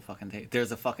 That's a little fucking tape.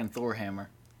 There's a fucking Thor hammer.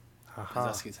 Haha.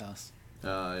 Possesski's house.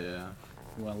 Yeah.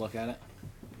 You want to look at it?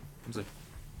 Let's see.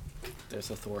 There's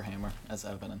a Thor hammer as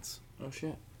evidence. Oh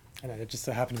shit. I know. It just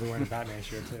so happened to be wearing a Batman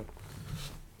shirt too.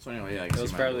 So anyway, yeah. I It can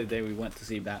was see probably the day we went to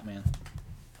see Batman.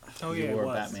 Oh You yeah, wore it a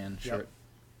was. Batman shirt.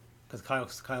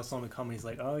 Because Kyle saw me come and he's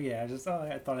like, "Oh yeah,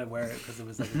 I thought I'd wear it because it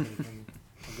was like a good thing."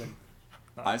 A good.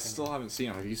 not I thing. still haven't seen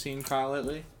him. Have you seen Kyle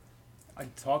lately? I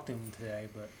talked to him today,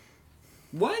 but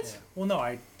What? yeah. Well, no,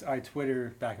 I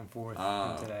Twitter back and forth with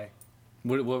Oh. him today,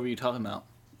 What were you talking about?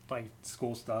 like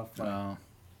school stuff. Like,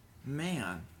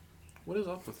 Man, what is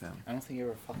up with him? I don't think you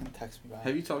ever fucking text me back.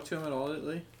 Have you talked to him at all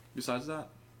lately? Besides that?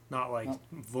 Not like Oh.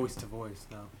 voice to voice.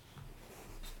 No.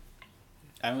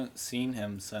 I haven't seen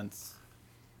him since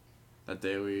That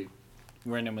day we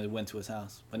randomly went to his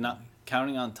house, but not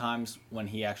counting on times when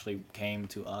he actually came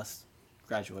to us.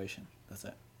 Graduation. That's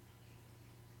it.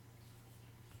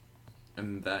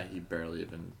 and that he barely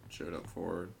even showed up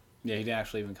for. Yeah, he didn't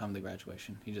actually even come to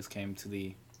graduation. He just came to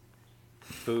the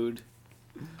food.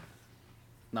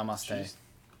 Namaste. Jeez. I don't-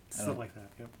 Stuff like that.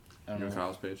 Yep. I don't You know. on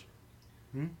Kyle's page?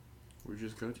 Hmm? Where'd you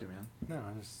just go to, man? No,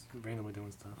 I'm just randomly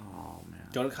doing stuff. Oh man.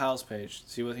 Go to Kyle's page.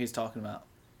 See what he's talking about.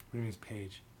 What do you mean his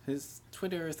page? His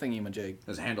Twitter thingy-majig.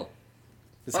 His handle.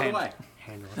 His By hand- the way,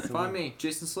 Handle. That's the find one. me,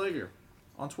 Jason Slager,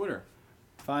 on Twitter.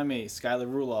 Find me,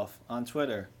 Skylar Ruloff, on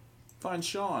Twitter. Find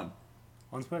Sean,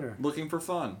 On Twitter. looking for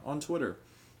fun, on Twitter.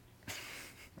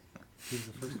 He's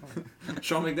the first one.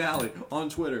 Sean McNally, on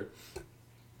Twitter.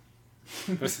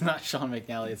 It's not Sean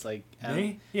McNally. It's like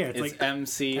Me? Yeah, it's it's like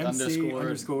MC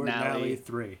underscore Nally Nally.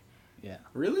 3. Yeah.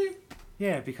 Really?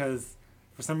 Yeah, because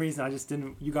for some reason I just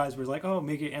didn't. You guys were like, "Oh,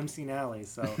 make it MC Nally."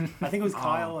 So I think it was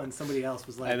Kyle and somebody else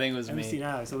was like, I think it was MC me.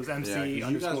 Nally. So it was Yeah, 'cause MC you guys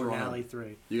underscore were on Nally it.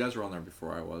 3. You guys were on there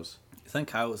before I was. I think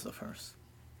Kyle was the first.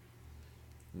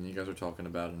 And you guys were talking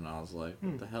about it, and I was like,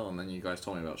 what the hell? And then you guys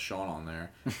told me about Sean on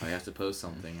there. I have to post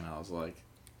something, and I was like,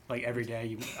 Like every day.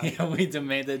 You, Yeah, we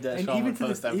demanded that and Sean even would to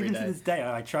post this, every even day. to this day,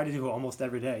 I try to do it almost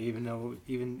every day. Even though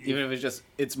Even if it's just,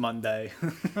 it's Monday.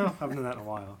 oh, I haven't done that in a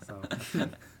while. So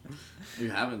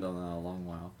you haven't done that in a long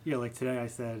while. yeah, like today I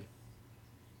said,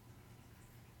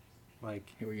 like,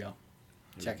 Here we go.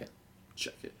 Check it.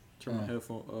 Check it. Turn my Oh.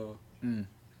 headphone.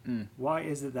 why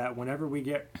is it that whenever we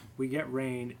get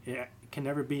rain, it can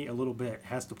never be a little bit. It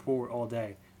has to pour all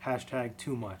day. Hashtag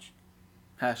too much.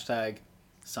 Hashtag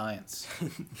science. I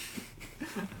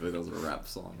think that was a rap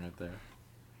song right there.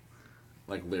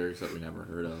 Like lyrics that we never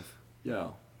heard of.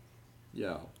 Yo.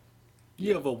 Yo.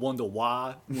 You ever wonder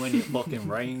why when it fucking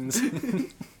rains?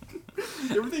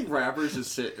 You ever think rappers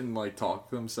just sit and like talk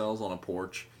to themselves on a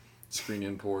porch,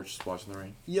 screen-in porch, just watching the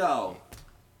rain? Yo.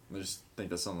 I just think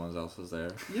that someone else was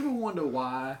there. You ever wonder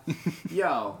why?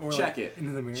 Yo, Or, check like, it.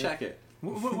 into the mirror. Check it.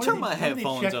 What Turn are my what are they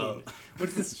headphones checking? up. What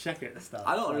is this check it stuff?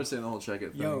 I don't Like, understand the whole check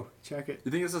it thing. Yo, check it.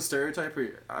 You think it's a stereotype,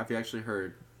 or have you actually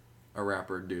heard a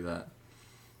rapper do that?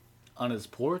 On his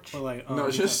porch? Or like, No,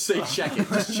 just say check it.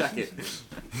 Just check it.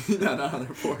 No, not on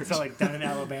their porch. So like down in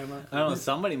Alabama, I don't know.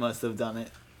 Somebody must have done it.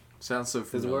 Sounds so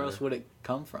Because familiar. where else would it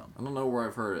come from? I don't know where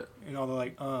I've heard it. and all the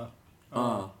like,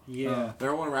 Remember yeah,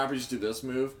 when rappers used to do this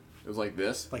move? It was like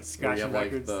this. Like where scratching you have like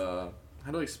records? the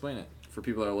how do I explain it for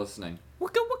people that are listening?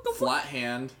 Wicka, wicka, wicka. Flat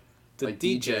hand, The like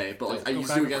DJ, but like I Go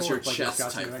used to back do and against your forth, like you're chest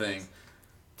scratching type records.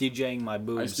 thing. DJing my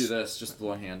boobs. I used to do this, just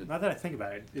one-handed. Not that I think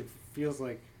about it, it feels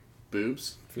like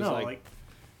Boobs? Feels no, like, like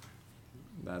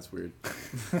That's weird.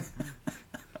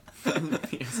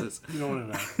 Yes, you don't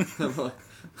want to know. I'm like,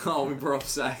 oh, we brought up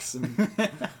sex and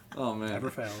oh man. Never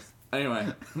fails. Anyway,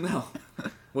 no.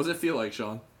 What does it feel like,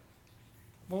 Sean?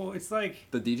 Well, it's like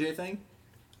The DJ thing?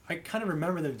 I kind of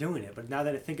remember them doing it, but now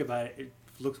that I think about it, it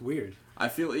looks weird. I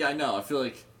feel, yeah, I know. I feel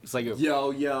like, it's like you're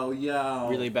yo, yo, yo.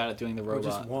 really bad at doing the Or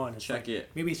just robot. one. It's Check like, it.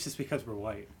 Maybe it's just because we're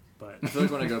white, but I feel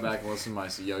like when I go back and listen to my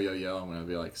yo, yo, yo, I'm going to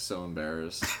be like so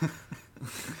embarrassed.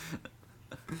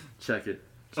 Check it.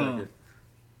 Check it.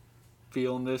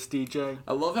 Feeling this, DJ?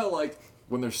 I love how, like,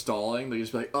 when they're stalling, they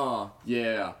just be like,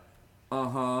 yeah,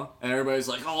 uh-huh. And everybody's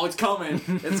like, oh, it's coming.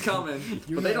 It's coming.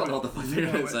 You But they know don't know it. what the fuck You they're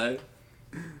know going to it.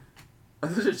 say.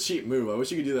 That's such a cheap move. I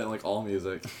wish you could do that in, like, all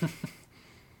music.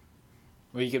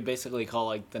 Well, you could basically call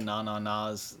like the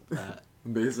na-na-nas that.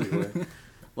 Basically.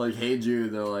 Like, hey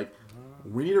Jude, they're like,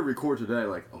 we need to record today.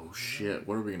 Like, oh shit,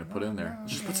 what are we gonna put in there?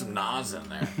 Just put some Nas in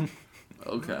there.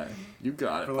 Okay, you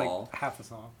got it, for like Paul. half a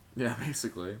song. Yeah,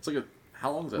 basically. It's like a,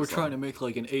 how long is that We're song? trying to make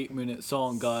like an 8-minute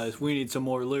song, guys. We need some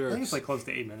more I think lyrics. it's like close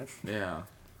to 8 minutes. Yeah.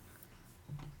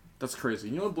 That's crazy.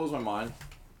 You know what blows my mind?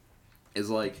 Is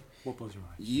like, What blows your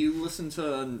mind? you listen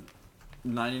to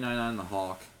 99.9 The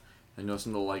Hawk, and you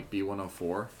listen to like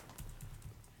B104,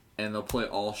 and they'll play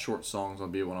all short songs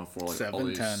on B104, like all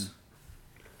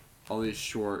 710. these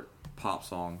short pop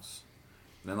songs.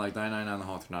 And then like 99.9 The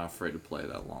Hawk, they're not afraid to play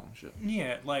that long shit.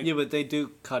 Yeah, like Yeah, but they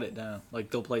do cut it down. Like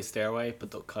they'll play Stairway,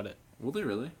 but they'll cut it. Will they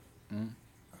really?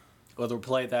 Or they'll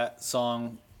play that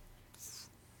song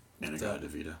Inagata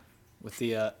Davida. with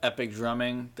the epic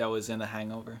drumming that was in The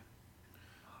Hangover.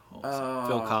 Phil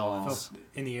Collins. felt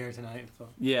in the air tonight. So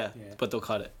Yeah, Yeah. but they'll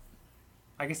cut it.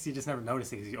 I guess you just never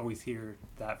notice it because you always hear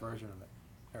that version of it,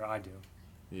 or I do.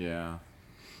 Yeah.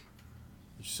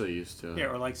 You're so used to it. Yeah,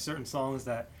 or like certain songs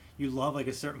that you love, like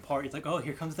a certain part. It's like, oh,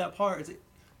 here comes that part. It's like,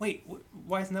 wait,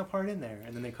 why isn't that part in there?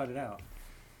 And then they cut it out.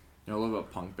 You know what I love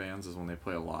about punk bands is when they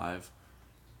play live,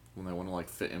 when they want to like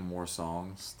fit in more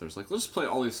songs. There's like, let's play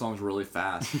all these songs really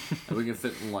fast, and we can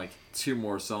fit in like 2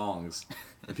 more songs,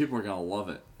 and people are gonna love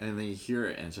it. And then you hear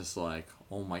it, and it's just like,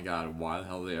 oh my god, why the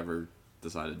hell did they ever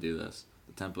decide to do this?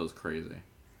 The tempo is crazy.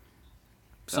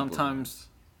 Sometimes,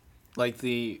 like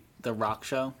the rock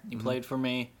show you Mm-hmm. played for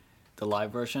me, the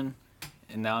live version,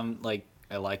 and now I'm like,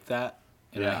 I like that,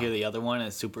 and I Yeah. hear the other one, and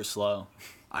it's super slow.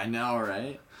 I know,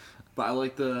 right? But I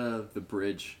like the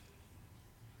bridge.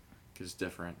 'Cause it's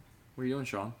different. What are you doing,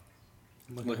 Sean?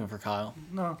 Looking for Kyle.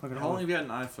 No, look at How long have you had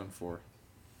an iPhone for?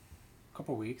 a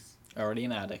couple weeks. Already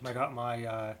an addict. I got my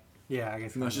yeah, I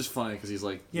guess. No, it's just funny because he's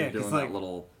like Yeah, you're 'cause, doing like- that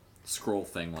little scroll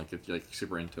thing, like if you're like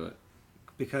super into it.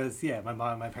 because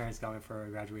my parents got me for a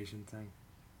graduation thing,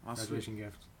 graduation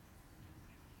gift.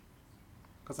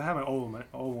 Because I have an old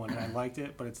one and I liked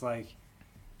it, but it's like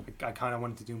I kind of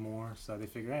wanted to do more, so they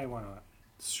figured, hey, why not?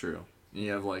 It's true. And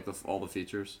you have like all the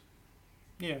features.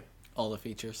 Yeah. All the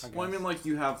features. Okay. Well, I mean, like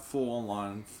you have full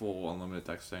online, full unlimited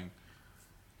texting.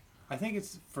 I think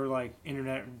it's for like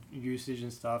internet usage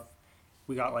and stuff.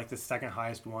 We got like the second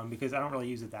highest one because I don't really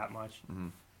use it that much, Mm-hmm.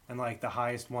 and like the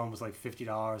highest one was like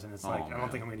 $50, and it's like Oh, I don't man.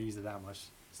 think I'm gonna use it that much.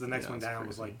 So the next Yeah, one that's down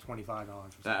was crazy. like $25. Or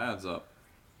That something. adds up.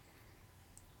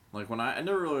 Like when I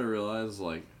never really realized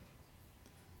like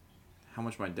how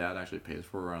much my dad actually pays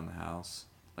for around the house,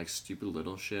 like stupid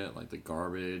little shit, like the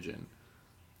garbage, and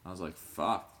I was like,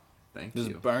 fuck, thank Just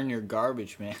you. burn your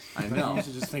garbage, man. I You know. used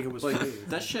to just think it was Like free.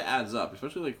 that shit adds up,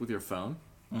 especially like with your phone.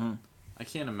 Mhm. I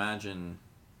can't imagine.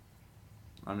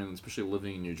 I mean, especially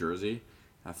living in New Jersey,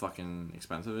 how fucking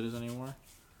expensive it is anymore.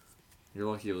 You're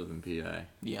lucky you live in PA.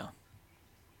 Yeah.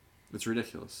 It's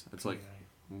ridiculous. It's like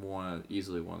Yeah.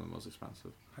 easily one of the most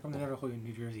expensive. How come they never call you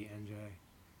New Jersey NJ?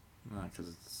 Because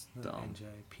it's No, dumb. NJ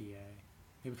PA.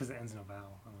 Maybe because it ends in a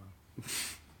vowel. I don't know.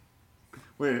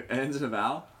 Wait, it ends in a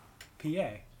vowel?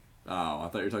 PA. Oh, I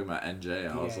thought you were talking about NJ.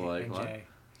 I was PA, like, NJ, what?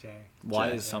 J. Why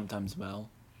J. is sometimes Bell?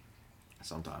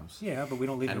 Sometimes. Yeah, but we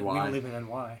don't live in NY.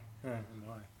 NY. Yeah,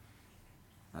 NY.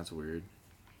 That's weird.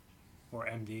 Or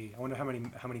MD. I wonder how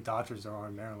many doctors there are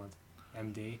in Maryland.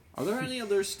 MD. Are there any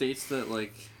other states that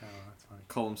like Oh, that's funny.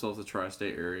 call themselves the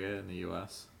tri-state area in the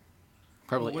U.S.?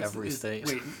 Probably What's- every is- state.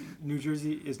 Wait, New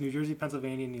Jersey,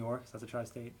 Pennsylvania, New York? Is that the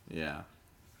tri-state? Yeah.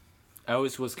 I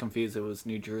always was confused. It was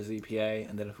New Jersey, PA,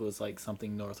 and then if it was like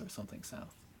something north or something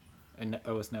south. And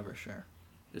I was never sure.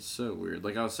 It's so weird.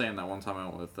 Like I was saying that one time I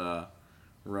went with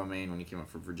Romaine when he came up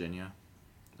from Virginia,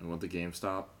 and went to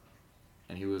GameStop,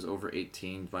 and he was over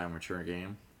 18 by a mature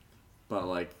game, but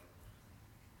like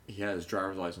he had his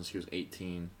driver's license. He was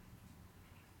 18,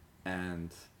 and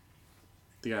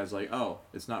the guy's like, "Oh,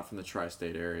 it's not from the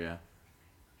tri-state area.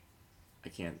 I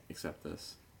can't accept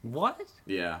this." What?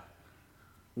 Yeah,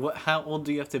 What? How old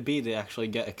do you have to be to actually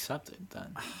get accepted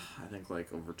then? I think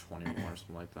like over 21 or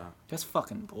something like that. That's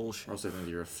fucking Or bullshit. else they think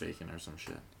you're faking or some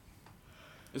shit.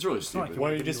 It's really It's not stupid. like Why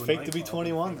went don't you to just a fake to be nightclub and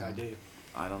 21 think I then? did.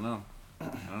 I don't know. I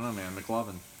don't know, man.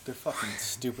 McLovin. They're fucking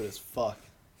stupid as fuck.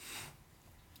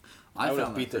 I I would have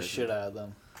found beat that the crazy. shit out of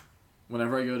them.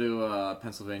 Whenever I go to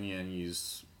Pennsylvania and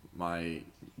use my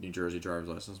New Jersey driver's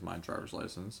license, my driver's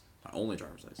license, my only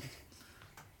driver's license,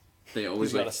 they always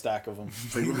He's got like, a stack of them.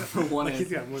 when, Like,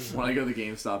 he's got one. when I go to the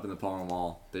GameStop in the Palmer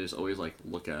Mall, they just always like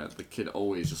look at it. The kid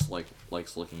always just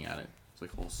likes looking at it. It's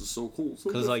like, oh, this is so cool. So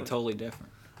Because it's like different. totally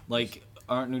different. Like,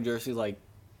 aren't New Jersey like,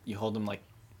 you hold them like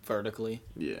vertically?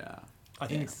 Yeah. I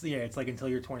think Yeah. it's like until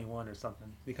you're 21 or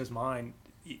something. Because mine,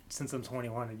 since I'm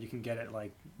 21, you can get it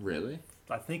like Really?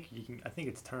 I think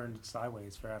it's turned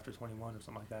sideways for after 21 or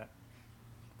something like that.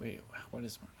 Wait, what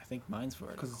is? I think mine's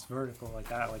vertical. Because it's vertical like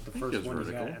that, like the I think first it's one you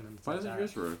vertical. get, and then it's Why like isn't that.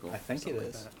 yours vertical? I think it Something like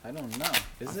is. that. I don't know.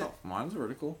 I Is it? thought mine's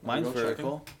vertical. Mine's Are you checking?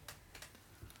 vertical.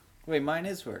 Wait, mine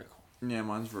is vertical. Yeah,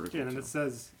 mine's vertical. Yeah, and then too. it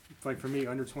says like for me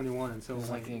under 21 until It's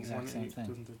like the like exact same thing.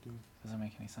 2013, Doesn't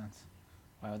make any sense.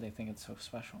 Why would they think it's so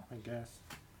special? I guess.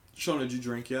 Sean, did you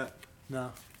drink yet?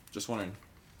 No. Just wondering.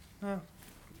 No.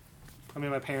 I mean,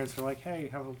 my parents were like, "Hey,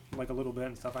 have like a little bit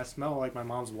and stuff." I smell like my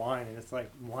mom's wine, and it's like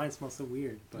wine smells so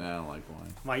weird. But Nah, I don't like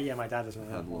wine. my dad doesn't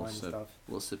really Had a like little wine and sip. stuff.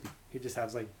 A little sippy. He just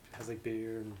has like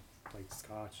beer and like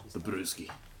scotch and The stuff. brewski.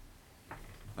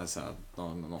 That's how.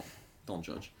 Don't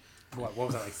judge. What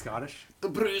was that, like Scottish? The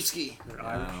brewski. They're Yeah,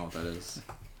 I Irish. don't know what that is.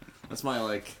 That's my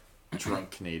like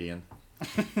drunk Canadian.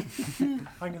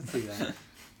 I can see that.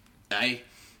 Aye.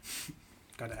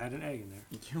 Got to add an egg in there.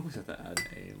 You always have to add an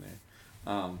A in there.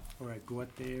 Or I go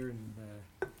out there and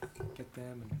get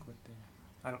them and quit there.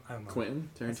 I don't know. Quentin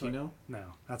That's what- Tarantino. No,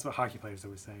 that's what hockey players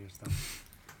always say or stuff.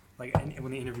 Like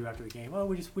when they interview after the game, oh,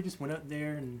 we just went out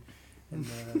there and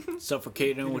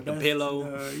Suffocating did with the the best,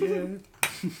 pillow. and,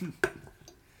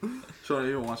 yeah. Sean, are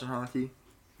you even watching hockey?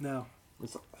 No.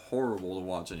 It's horrible to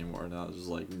watch anymore now. It's just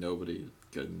like nobody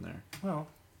good in there. Well,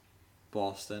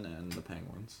 Boston and the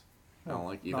Penguins. I don't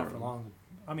like either not of for them. long.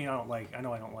 I mean, I don't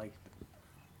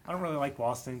really like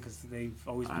Boston because they've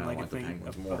always I been don't like a like the thing,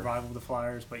 Penguins a more. rival of the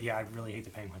Flyers. But yeah, I really hate the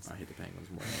Penguins. I hate the Penguins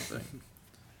more than anything.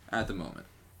 At the moment.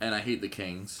 And I hate the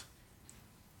Kings.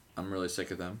 I'm really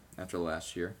sick of them after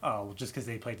last year. Oh, well, just because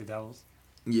they played the Devils.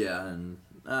 Yeah, and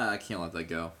I can't let that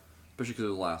go. Especially because it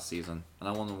was last season. And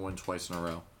I want them to win twice in a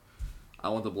row. I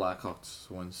want the Blackhawks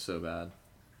to win so bad.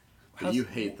 But How's- you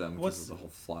hate them because what's- of the whole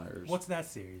Flyers. What's that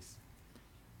series?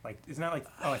 Like, isn't that like?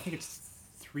 Oh, I think it's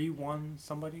 3-1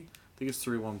 somebody. I think it's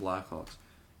 3-1 Blackhawks.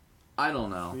 I don't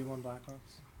know. 3-1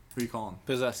 Blackhawks. Who are you calling?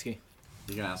 Pizeski.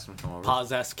 You can ask him to come over.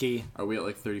 Pazeski. Are we at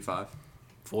like 35?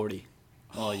 40.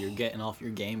 Oh, you're getting off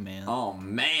your game, man. Oh,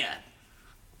 man.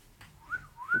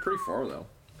 We're pretty far, though.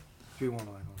 3-1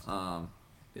 Blackhawks.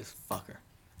 This fucker.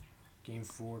 Game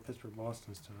 4, Pittsburgh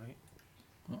Boston's tonight.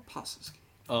 Passiski.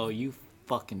 Oh, you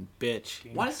fucking bitch.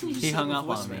 Game Why doesn't he just He say hung the up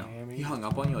on voicemail? me. Miami. He hung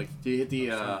up on you? Like, did you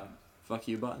hit the fuck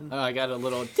you button? Oh, I got a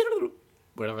little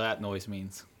whatever that noise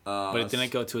means. But it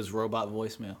didn't go to his robot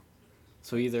voicemail.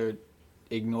 So he either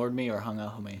ignored me or hung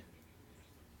up on me.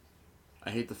 I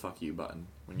hate the fuck you button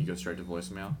when you go straight to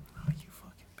voicemail. Oh, you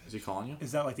fucking Is he calling you?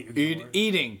 Is that like the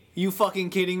Eating. You fucking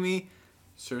kidding me?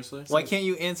 Seriously? Why can't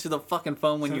you answer the fucking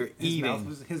phone when So you're his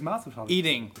eating? His mouth was probably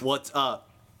Eating. What's up?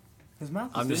 His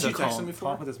mouth. I'm Was just Did a you text call. him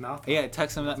before? talk with his mouth. Yeah, I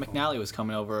texted him that McNally was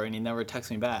coming over and he never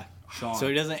texted me back. Sean. So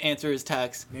he doesn't answer his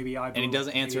text Maybe I. and he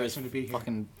doesn't answer maybe I his shouldn't be here.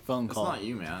 fucking phone That's call. not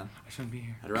you, man. I shouldn't be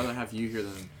here. I'd rather have you here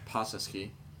than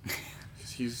Passiski.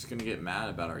 Because he's going to get mad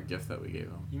about our gift that we gave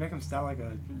him. You make him sound like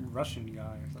a Russian guy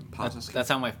or something. Passiski. That's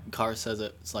how my car says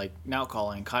it. It's like, now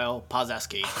calling Kyle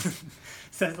Pazeski.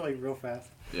 Says it like real fast.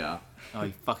 Yeah. Oh,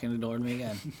 you fucking ignored me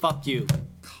again. Fuck you.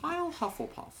 Kyle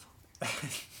Hufflepuff.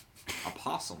 A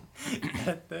possum.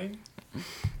 That thing.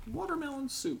 Watermelon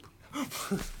soup.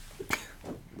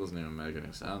 Doesn't even make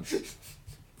any sense.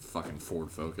 Fucking Ford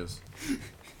Focus.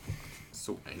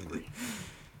 So angry.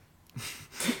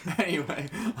 Anyway,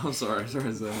 I'm sorry. I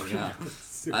started zoning out.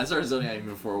 I started zoning out even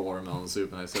before watermelon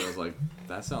soup, and I said, I was like,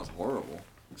 that sounds horrible.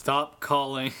 Stop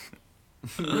calling.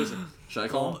 Should I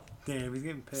call him? Damn, he's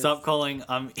getting pissed. Stop calling.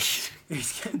 I'm.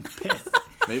 He's getting pissed.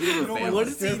 Maybe there's a know family. What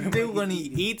does he do when he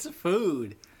eats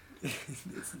food?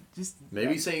 It's just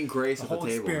Maybe saying grace the at the whole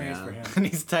table, experience man. for him. And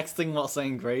he's texting while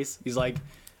saying grace. He's like,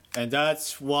 and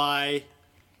that's why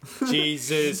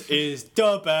Jesus is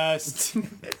the best.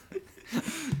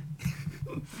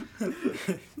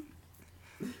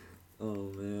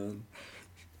 Oh, man.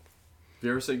 Have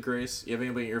you ever said grace? You have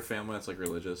anybody in your family that's like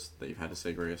religious that you've had to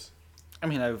say grace? I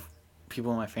mean, I have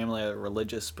people in my family that are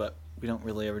religious, but we don't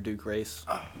really ever do grace.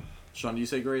 Sean, do you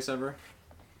say grace ever?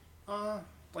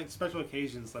 Like special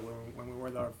occasions, like when we're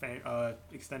with our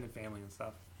extended family and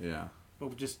stuff. Yeah.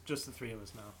 But just the three of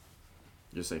us now.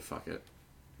 Just say fuck it.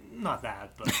 Not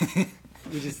that, but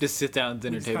we Just sit down at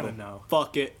dinner just table. kinda know.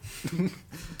 Fuck it.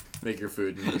 Make your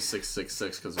food into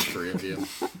 666 because there's three of you.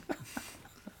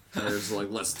 And they're just like,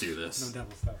 let's do No this.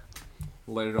 devil stuff.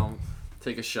 Light it on.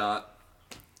 Take a shot.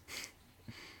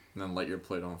 And then light your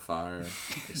plate on fire.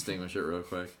 Extinguish it real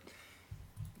quick.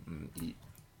 And eat.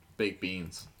 Baked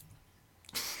beans.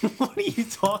 What are you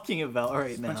talking about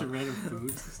right A bunch now? of random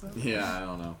foods and stuff. Yeah, I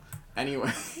don't know.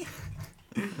 Anyway.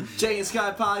 Jay and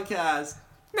Sky Podcast.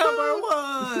 Number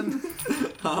one.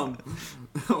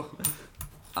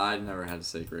 I never had to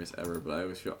say grace ever, but I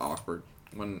always feel awkward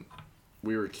when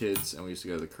we were kids and we used to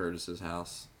go to the Curtis's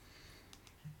house.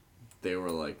 They were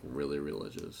like really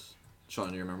religious. Sean,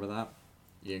 do you remember that?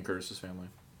 You and Curtis's family.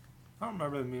 I don't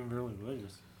remember them being really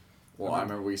religious. Well, I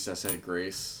remember we used to say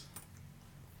grace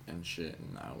and shit,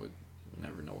 and I would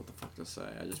never know what the fuck to say.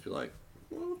 I'd just be like,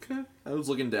 well, okay. I was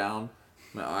looking down,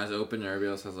 my eyes open, and everybody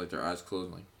else has like their eyes closed.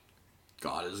 I'm like,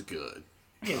 God is good.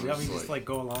 Yeah, I'm I mean, just just like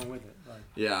go along with it. Like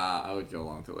Yeah, I would go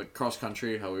along to it. Like cross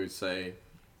country, how we would say,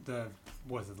 the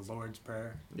what is it, the Lord's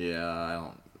Prayer? yeah, I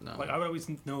don't know. Like I would always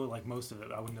know like most of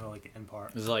it. I wouldn't know like the end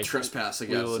part. It's like Trespass we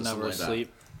against will us, something never like that.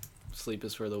 sleep. Sleep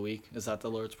is for the weak. Is that the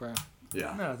Lord's Prayer?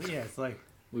 Yeah. No, yeah, it's like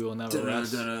We will never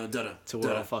rest till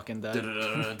we're all fucking dead.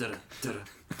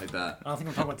 Like that. I don't think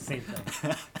I'm talking about the same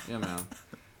thing. Yeah, man.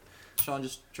 Sean,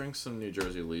 just drink some New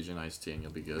Jersey Legion iced tea and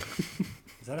you'll be good.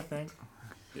 Is that a thing?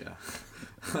 Yeah.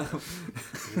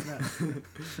 Isn't that?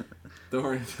 Don't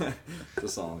worry. It's a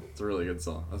song. It's a really good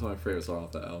song. That's my favorite song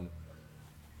off that album.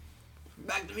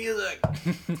 Back to music.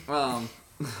 No.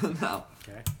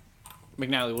 Okay.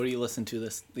 McNally, what do you listen to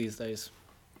these days?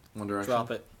 One Direction.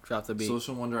 Drop it. Drop the beat.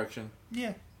 Social One Direction.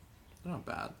 Yeah. They're not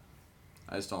bad.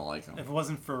 I just don't like If them. it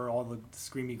wasn't for all the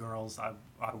screamy girls, I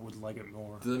would like it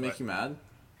more. Do they make But- you mad?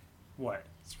 What?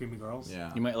 Screamy girls?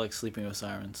 Yeah. You might like Sleeping with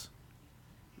Sirens.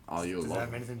 Oh, you Does would that love have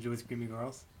them. anything to do with screamy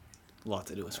girls? A lot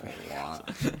to do with Screaming. A lot.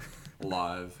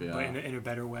 Live, But yeah. in a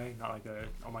better way, not like a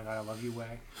oh my god I love you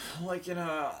way. Like in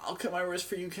a I'll cut my wrist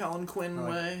for you, Callan Quinn Or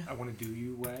like, way. I want to do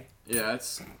you way. Yeah,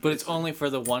 it's But it's only for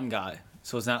the one guy,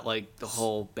 so it's not like the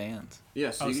whole band.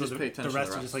 yeah. So you can just pay attention the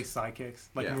rest to are just like sidekicks,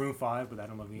 like Yeah. Maroon 5 with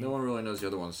Adam Levine. No one really knows the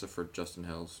other ones except for Justin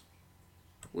Hills,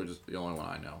 which is the only one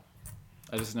I know.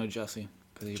 I just know Jesse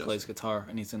because he Jesse. plays guitar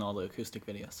and he's in all the acoustic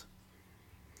videos.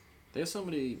 They have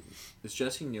somebody. Is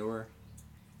Jesse newer?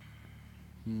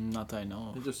 Not that I know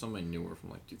There's of. just somebody newer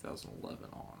from like 2011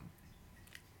 on.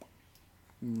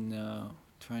 No.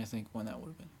 Trying to think when that would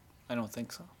have been. I don't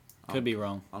think so. Oh. Could be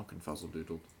wrong. I'm confuzzle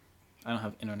doodled. I don't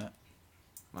have internet.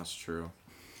 That's true.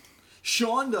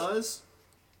 Sean does.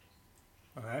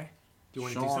 Okay. Do you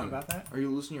want to do Sean, something about that? Are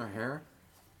you losing your hair?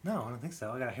 No, I don't think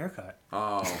so. I got a haircut.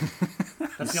 Oh.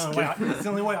 That's the only way. That's the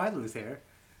only way I lose hair.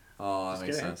 Oh, that Just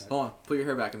makes get a sense. haircut. Hold on. Put your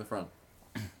hair back in the front.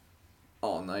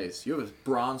 Oh, nice. You have a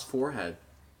bronze forehead.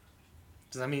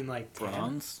 Does that mean like tan?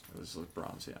 Bronze? This is like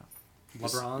bronze, yeah.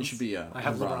 LeBron's. You should be, I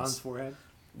have LeBron's. LeBron's forehead.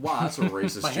 Wow, that's a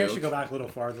racist My hair joke. should go back a little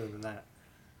farther than that.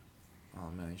 Oh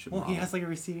man, you should. Well, he model. has like a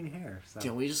receding hair. So.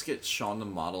 Can we just get Sean to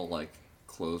model like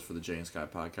clothes for the Jay and Sky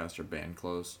podcast or band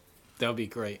clothes? That would be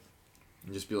great.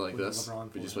 And just be like With a this, LeBron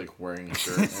but just forehead. like wearing a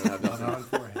shirt and have nothing LeBron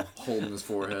forehead. holding his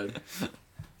forehead.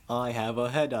 I have a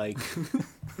headache.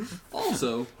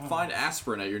 Also, find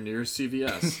aspirin at your nearest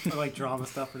CVS. Or like drama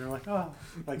stuff, and they're like, oh,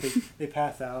 like they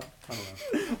pass out. I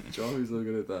don't know. Joey's so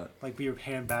good at that. Like put your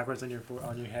hand backwards on your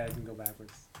head and go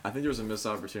backwards. I think there was a missed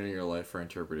opportunity in your life for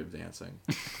interpretive dancing.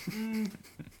 I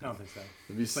don't think so.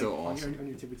 It'd be It's so like awesome. on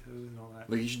your tippy toes and all that.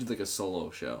 Like you should do like a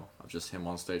solo show of just him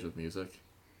on stage with music.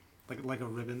 Like a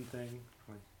ribbon thing.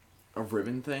 Like, A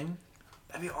ribbon thing?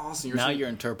 That'd be awesome. Now you're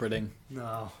interpreting.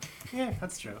 no. Yeah,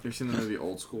 that's true. You ever seen the movie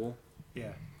Old School?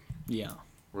 Yeah. Yeah.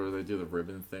 Where they do the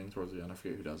ribbon thing towards the end? I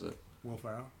forget who does it. Will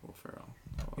Ferrell. Will Ferrell.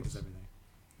 He does everything.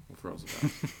 Will Ferrell's the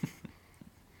best.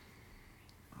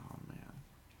 Oh man.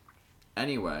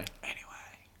 Anyway,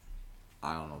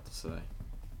 I don't know what to say.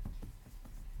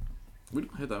 We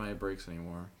don't hit that many breaks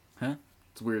anymore. Huh?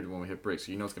 It's weird when we hit breaks.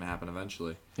 You know it's gonna happen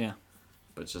eventually. Yeah.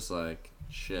 But it's just like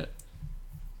shit.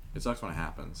 It sucks when it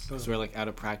happens. Because we're like out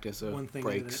of practice of One thing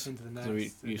breaks. into the next. So we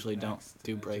into the usually don't next,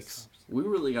 do and it just breaks. stops. We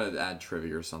really gotta add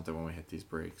trivia or something when we hit these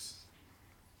breaks.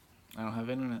 I don't have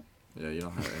internet. Yeah, you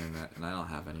don't have internet, and I don't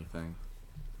have anything.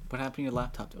 What happened to your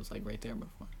laptop that was like right there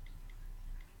before?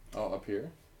 Oh, up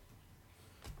here.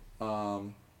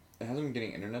 It hasn't been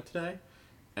getting internet today,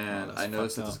 and that's I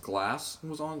noticed that fucked this up. glass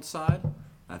was on its side.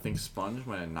 I think Sponge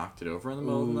might have knocked it over in the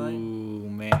middle of the night. Ooh,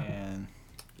 man.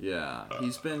 Yeah, he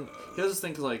has this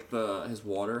thing 'cause, like his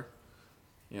water,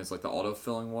 it's like the auto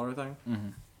filling water thing. Mm-hmm.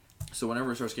 So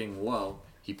whenever it starts getting low,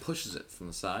 he pushes it from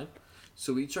the side.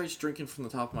 So he starts drinking from the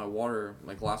top of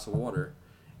my glass of water,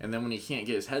 and then when he can't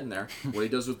get his head in there, what he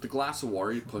does with the glass of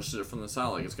water, he pushes it from the side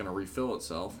like it's gonna refill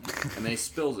itself, and then he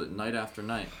spills it night after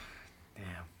night.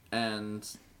 Damn. And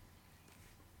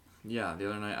yeah, the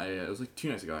other night it was like 2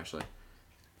 nights ago actually.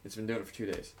 It's been doing it for 2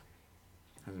 days.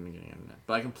 Hasn't been getting internet,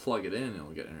 but I can plug it in and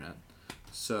it'll get internet.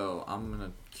 So I'm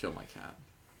gonna kill my cat.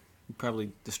 You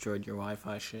probably destroyed your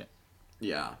Wi-Fi shit.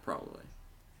 Yeah, probably.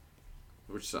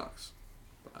 Which sucks,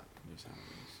 but it's how it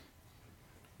is.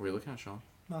 What are you looking at, Sean?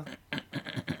 No.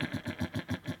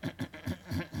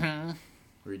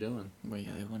 What are you doing? Where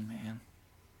you living, man?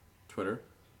 Twitter?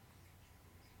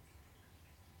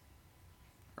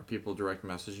 Are people direct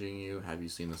messaging you? Have you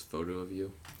seen this photo of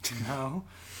you? No.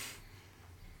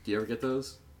 Do you ever get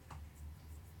those?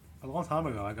 A long time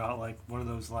ago, I got like one of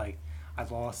those like I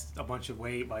lost a bunch of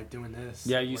weight by doing this.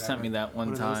 Yeah, or you sent me whatever. that one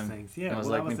of those time. things. Yeah, And I was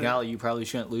well, like, that was Miguel, you probably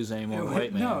shouldn't lose any more it was-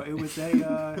 weight, man. No, it was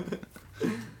a.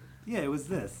 Yeah, it was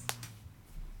this.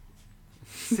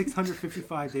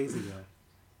 655 days ago,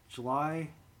 July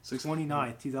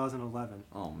 29th, 2011.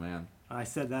 Oh man. I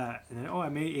said that, and then I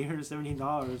made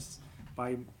 $817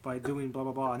 by doing blah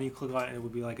blah blah, and then you click on it, and it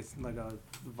would be like it's like a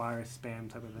virus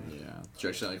spam type of thing. Yeah. Did you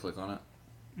accidentally click on it?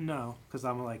 No, because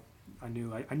I'm like, I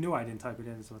knew I didn't type it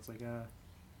in, so it's like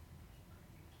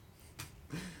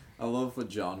I love what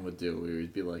John would do.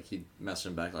 He'd be like, he'd message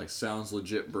him back like, "Sounds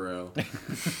legit, bro."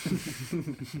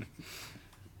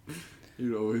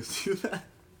 You'd always do that.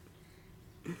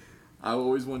 I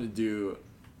always want to do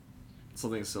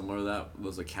something similar to that.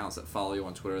 Those accounts that follow you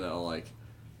on Twitter that are like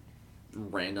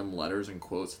random letters and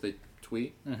quotes they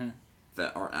tweet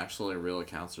that aren't actually real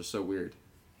accounts. They're so weird.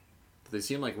 They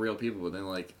seem like real people, but then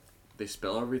like they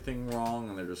spell everything wrong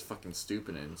and they're just fucking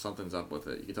stupid and something's up with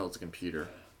it. You can tell it's a computer.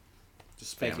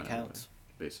 Just Fake spamming accounts.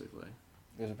 everybody, basically.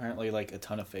 There's apparently like a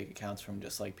ton of fake accounts from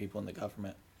just like people in the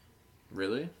government.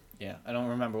 Really? Yeah, I don't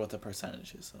remember what the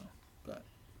percentage is though, but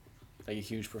like a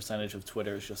huge percentage of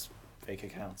Twitter is just fake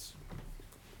accounts.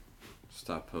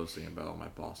 Stop posting about all my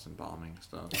Boston bombing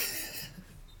stuff.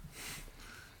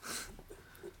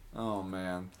 Oh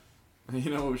man.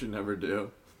 You know what we should never do?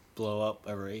 Blow up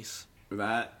a race.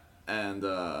 That and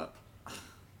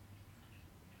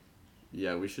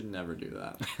yeah, we should never do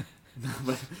that.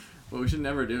 But what we should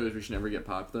never do is we should never get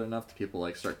popular enough to people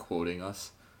like start quoting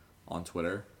us on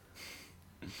Twitter.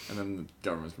 And then the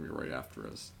government's gonna be right after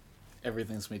us.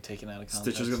 Everything's gonna be taken out of context.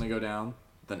 Stitcher's gonna go down,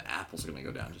 then Apple's gonna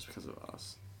go down just because of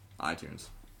us. iTunes.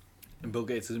 And Bill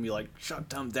Gates is gonna be like, "Shut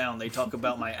them down. They talk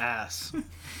about my ass."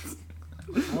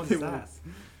 What's his ass?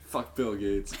 Fuck Bill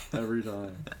Gates every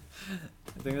time.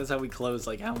 I think that's how we close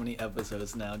like how many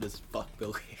episodes now? Just fuck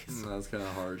Bill Gates. That's kind of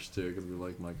harsh too because we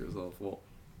like Microsoft. Well,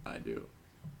 I do,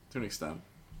 to an extent.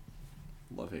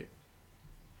 Love hate.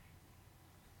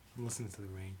 I'm listening to the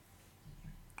rain.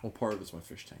 Well, part of it's my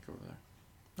fish tank over there.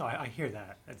 No, I hear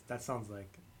that. That sounds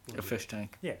like A fish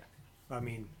tank. Yeah, I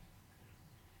mean,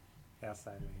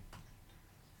 outside rain.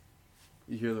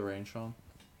 You hear the rain, Sean?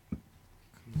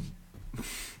 I'm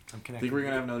connecting. Think we're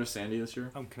gonna have another Sandy this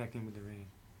year? I'm connecting with the rain.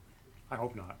 I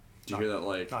hope not. Do you hear that?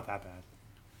 Like, Not that bad.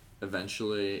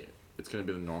 eventually, it's gonna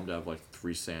be the norm to have like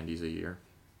 3 Sandys a year.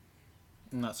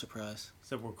 I'm not surprised.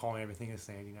 So we're calling everything a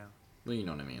Sandy now. Well, you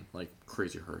know what I mean? Like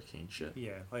crazy hurricane shit.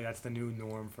 Yeah, like that's the new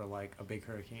norm for like a big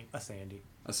hurricane, a Sandy.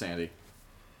 A Sandy,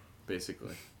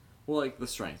 basically. Well, like the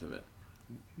strength of it.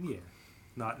 Yeah,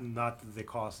 not the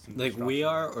cost. And Like we destruction.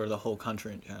 are, or the whole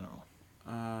country in general.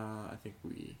 I think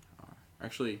we are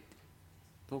actually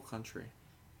the whole country.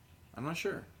 I'm not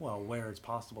sure. Well, where it's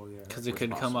possible, yeah. Because Where it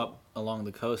could it's come possible. up along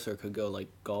the coast, or it could go like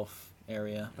Gulf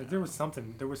area. Like there was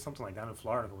something like down in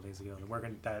Florida a couple days ago. We're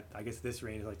gonna that I guess this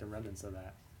rain is like the remnants of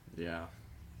that. Yeah.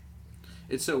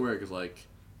 It's so weird because like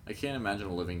I can't imagine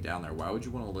living down there. Why would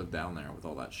you want to live down there with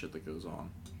all that shit that goes on?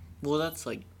 Well, that's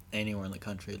like anywhere in the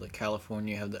country. Like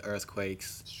California, you have the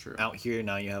earthquakes. It's true. Out here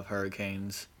now, you have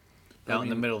hurricanes. But, Out in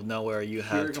the middle of nowhere, you here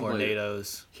have completely-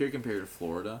 tornadoes. Here compared to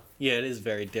Florida, Yeah, it is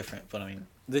very different. But I mean,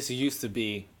 this used to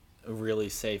be a really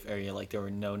safe area. Like there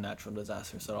were no natural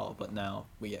disasters at all. But now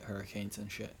we get hurricanes and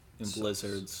shit and Sucks.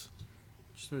 blizzards.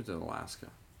 just move to Alaska.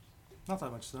 Not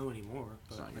that much snow anymore,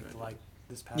 It's but not a good idea. like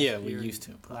this past Yeah, year, we and used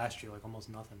to, but- last year, like almost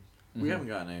nothing. We Mhm. haven't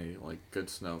gotten any like good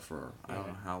snow for I don't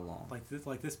Yeah. know how long.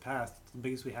 Like this past, the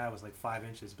biggest we had was like 5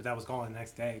 inches, but that was gone the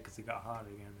next day because it got hot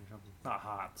again or something. Not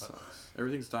hot, but Sucks.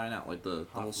 Everything's dying out. Like the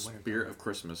Hot whole for winter spirit time. of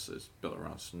Christmas is built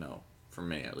around snow. For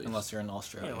me, at least. Unless you're in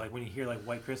Australia. yeah, like when you hear like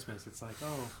White Christmas, it's like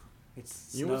oh,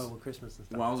 it's You know snow what's- with Christmas and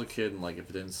stuff. When I was a kid, and like if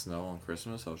it didn't snow on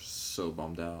Christmas, I was just so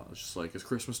bummed out. I was just like, "Is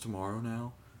Christmas tomorrow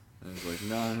now?" And it's like,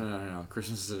 "No,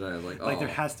 Christmas is today." I was like, "Oh." Like there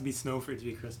has to be snow for it to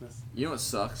be Christmas. You know what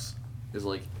sucks is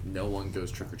like no one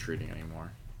goes trick or treating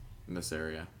anymore in this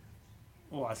area.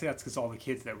 Well, I say that's because all the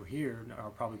kids that were here are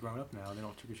probably grown up now. They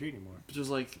don't trick or treat anymore. But just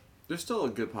like there's still a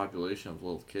good population of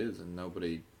little kids, and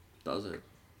nobody does it.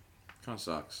 Kind of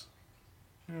sucks.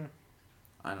 Hmm.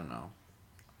 I don't know.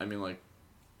 I mean, like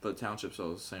the township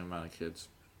still has the same amount of kids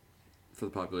for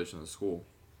the population of the school.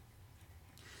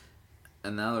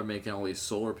 And now they're making all these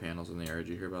solar panels in the area.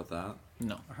 Did you hear about that?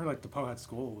 No. I heard like the Pohat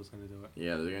school was gonna do it.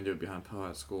 Yeah, they're gonna do it behind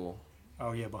Pohat School.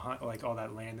 Oh yeah, behind like all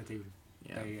that land that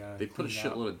Yeah, They, they put a cleaned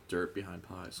out. shitload of dirt behind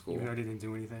Pohat School even though they didn't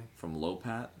do anything. from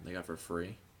Lopat. They got for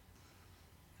free,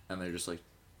 and they just like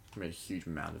made a huge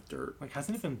mound of dirt. Like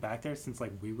hasn't it been back there since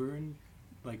like we were in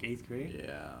like 8th grade?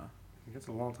 Yeah, Like, that's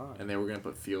a long time. and they were gonna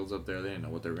put fields up there. They didn't know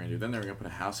what they were gonna do. Then they were gonna put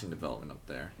a housing development up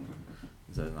there.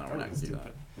 He said, "No, we're not gonna do Stupid.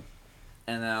 that."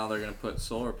 And now they're gonna put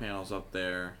solar panels up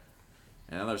there,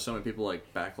 and now there's so many people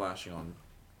like backlashing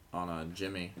on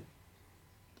Jimmy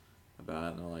about it,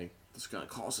 and they're like, "This is gonna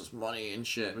cost us money and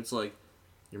shit." It's like,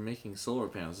 you're making solar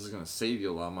panels. This is gonna save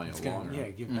you a lot of money It's in the long gonna, run.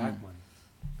 yeah, give back Mhm. money.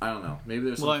 I don't know. Maybe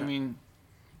there's. Well, some I mean,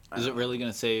 is it don't- really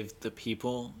going to save the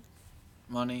people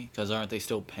money? Because aren't they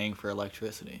still paying for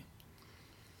electricity?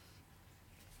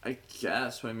 I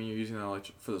guess, but I mean, you're using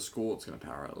that for the school. It's gonna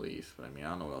power at least, but I mean, I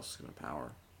don't know what else is gonna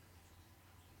power.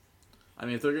 I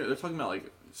mean, if they're talking about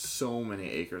like so many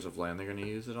acres of land they're gonna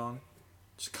use it on,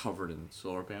 just covered in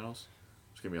solar panels.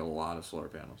 There's gonna be a lot of solar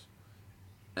panels,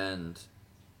 and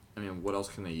I mean, what else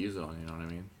can they use it on? You know what I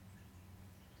mean?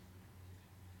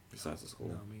 Besides the school.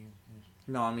 No, I mean,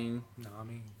 No, I mean, no, I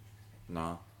mean,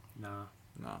 nah, nah,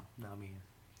 nah, no, I mean,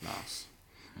 nos,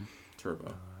 turbo.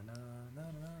 nah, nah, nah,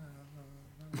 nah,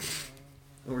 nah, nah, nah.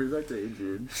 We're back to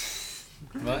Adrian.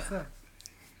 What?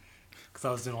 Because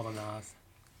I was doing all the Nas.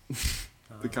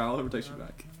 The Kyle ever text you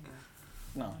back?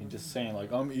 No, he's just saying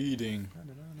like I'm eating.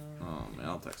 Oh man,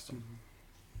 I'll text him.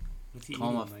 What's he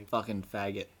Call him a eating? Like, fucking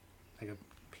faggot. like a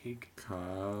pig?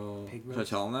 Kyle. Pig Should I roast?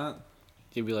 tell him that?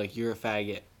 He'd be like, "You're a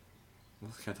faggot."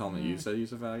 Can I tell him that you said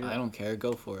he's a faggot? I don't care.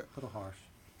 Go for it. A little harsh.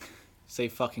 Say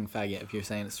fucking faggot if you're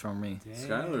saying it's from me.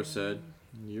 Skylar said,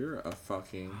 "You're a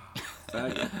fucking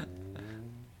faggot,"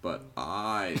 but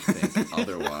I think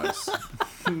otherwise.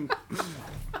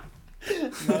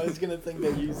 No, he's gonna think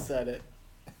that you said it.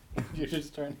 You're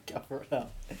just trying to cover it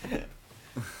up.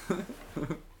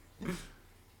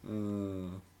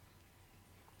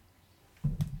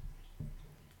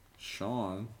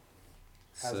 Sean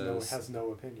says has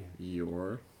no opinion.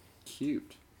 you're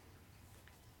cute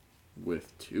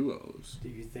with two O's. Do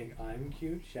you think I'm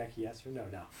cute? Check yes or no.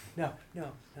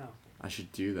 No. I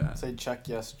should do that. Say check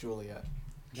yes, Juliet.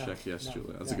 No, Check yes, no,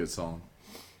 Julia. That's no. a good song.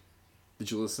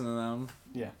 Did you listen to them?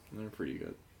 Yeah. They're pretty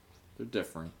good. They're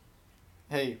different.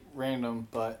 Hey, random,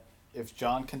 but if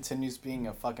John continues being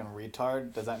a fucking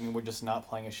retard, does that mean we're just not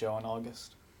playing a show in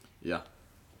August? Yeah.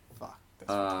 Fuck.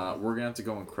 That's retarded. We're gonna have to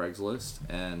go on Craigslist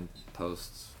and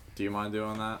post. Do you mind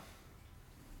doing that?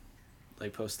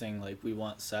 Like posting like we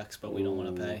want sex, but we don't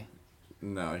want to pay.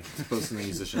 No, you can post in the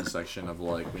musician section of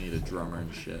like we need a drummer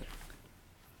and shit.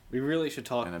 We really should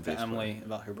talk And a to bass Emily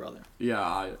about her brother.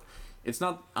 Yeah, it's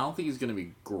not. I don't think he's gonna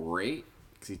be great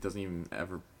because he doesn't even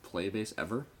ever play bass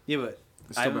ever. Yeah, but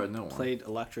It's I still better haven't than no one. played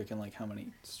electric in like how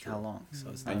true. long? So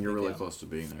it's not And a you're big really deal. close to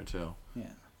being there too. Yeah,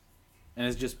 and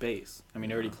it's just bass. I mean,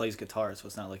 he already Yeah. plays guitar, so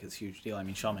it's not like it's a huge deal. I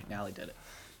mean, Sean McNally did it.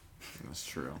 That's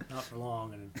true. Not for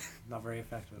long and not very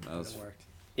effective, but That's- it worked.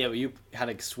 Yeah, but you had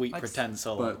a sweet I'd pretend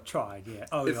solo. But Tried, yeah.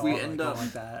 Oh, If no, we I'll, end like, up go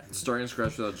like that. starting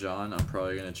scratch without John, I'm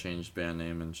probably gonna change band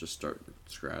name and just start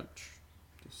scratch.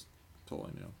 Just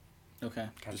totally new. Okay.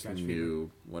 Catch Just Scratch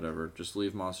new, whatever. Just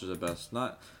leave Monsters at Best.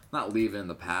 Not leave it in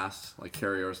the past, like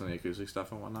carry over some of the acoustic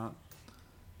stuff and whatnot.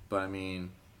 But I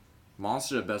mean,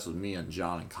 Monsters at Best was me and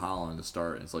John and Colin to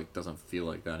start. It's like doesn't feel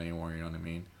like that anymore. You know what I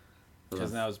mean?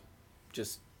 Because now it's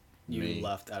just you Me.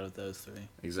 left out of those three.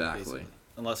 Exactly. Basically.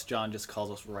 Unless John just calls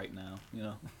us right now, you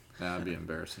know. That'd be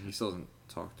embarrassing. He still doesn't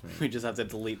talk to me. We just have to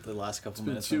delete the last couple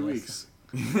It's minutes. been 2 of this.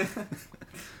 weeks.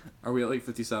 Are we at like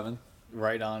 57?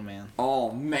 Right on, man.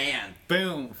 Oh man!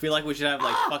 Boom! Feel like we should have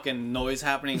like fucking noise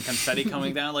happening, confetti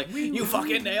coming down. Like you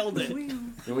fucking nailed it. You know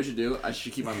what we should do? I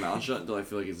should keep my mouth shut until I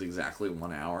feel like it's exactly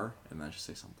 1 hour, and then I should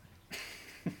say something.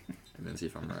 And then see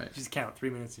if I'm right. Just count 3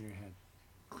 minutes in your head.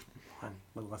 A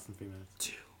little less than 3 minutes.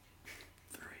 2,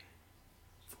 3,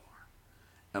 4.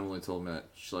 Emily told me that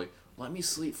she's like, let me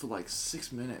sleep for like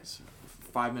 6 minutes,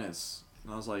 5 minutes,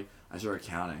 and I was like, I started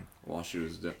counting while she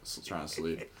was trying to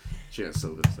sleep. She got so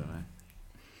good at that.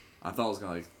 I thought I was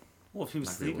gonna like. Well, if she was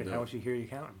Not gonna be able sleeping, to how do would she hear you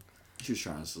counting? She was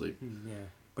trying to sleep. Yeah.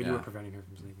 But you Yeah. were preventing her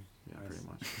from sleeping. Yeah, Nice. pretty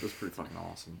much. It was pretty fucking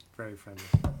awesome. Very friendly.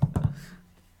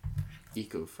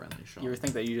 Eco-friendly, Sean. You ever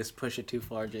think that you just push it too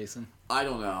far, Jason? I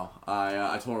don't know.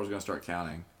 I told her I was gonna start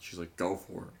counting. She's like, go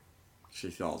for it.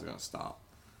 She thought I was gonna stop.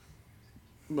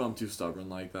 But I'm too stubborn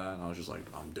like that, and I was just like,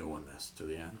 I'm doing this to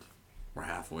the end. We're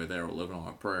halfway there. We're living on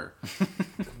a prayer.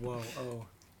 Whoa, oh.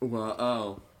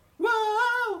 Whoa.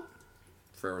 Whoa!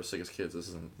 Forever Sick as Kids, this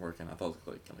isn't working. I thought it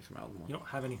was like gonna come out more. You don't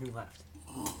have anything left.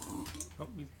 Oh,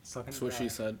 you suck That's what she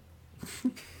said.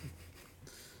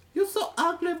 You're so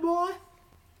ugly, boy!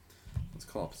 Let's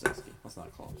call up Poseski. Let's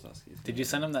not call up Poseski. Did you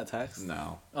send him that text?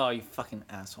 No. Oh, you fucking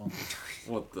assassole.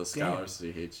 What, the Skylar says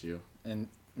he hates you. And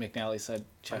McNally said,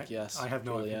 check yes. I have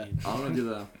no Juliet. opinion. I'm gonna do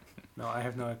the... No, I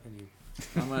have no opinion.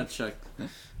 I'm gonna check.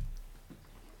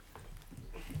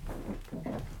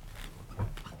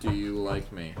 Do you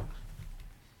like me?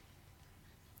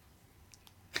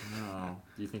 No.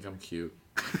 Do you think I'm cute?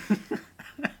 I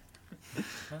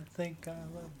think I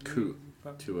love you. Coot.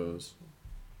 2 O's.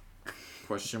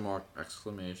 Question mark,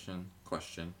 exclamation,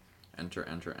 question. Enter,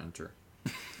 enter, enter.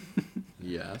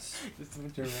 Yes. Just a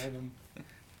bunch of random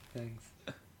things.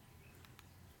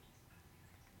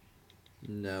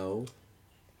 No.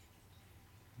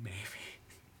 Maybe.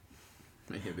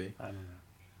 Maybe. I don't know.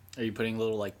 Are you putting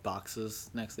little like boxes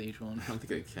next to each one? I don't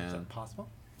think I Is can. that possible?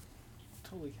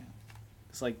 Totally can.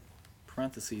 It's like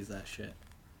parentheses, that shit.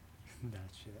 That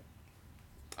shit.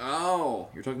 Oh!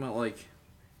 You're talking about like...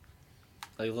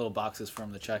 Like little boxes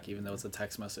from the check, even though it's a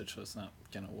text message, so it's not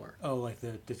gonna work. Oh, like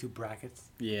the two brackets?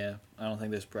 Yeah, I don't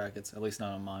think there's brackets, at least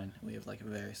not on mine. We have like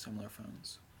very similar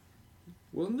phones.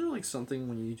 Wasn't there like something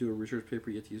when you do a research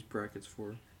paper you have to use brackets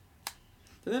for?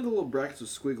 Then they have the little brackets with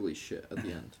squiggly shit at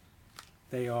the end.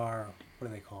 They are, what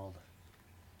are they called?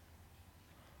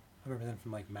 I remember them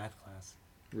from like math class.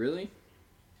 Really?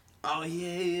 Oh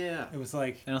yeah. It was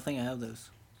like I don't think I have those.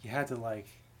 you had to like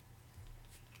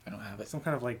I don't have it. some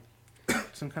kind of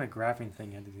graphing thing.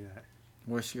 You had to do that.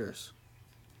 Where's yours?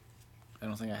 I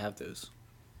don't think I have those.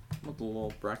 What, the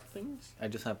little bracket things? I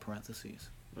just have parentheses.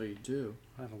 Oh, you do.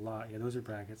 I have a lot. Yeah, those are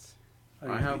brackets.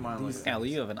 I have mine like that. Allie,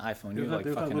 you have an iPhone. You They have like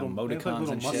look like fucking little- they look like emoticons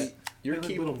little and must- shit. Your They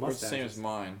look little keyboard's the same as mustaches.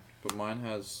 mine, but mine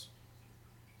has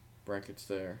brackets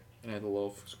there, and I have the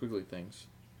little squiggly things.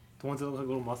 The ones that look like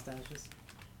little mustaches.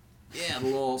 Yeah, the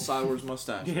little sideways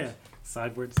mustache. Yeah,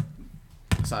 sideways.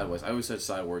 Sideways. I always said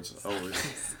sideways.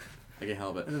 Always. I can't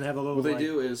help it. And then they have a little. What they like,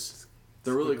 do is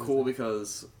they're really squiggly cool thing.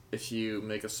 because if you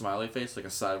make a smiley face, like a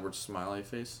sideways smiley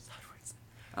face,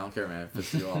 I don't care, man. It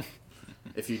pisses you off.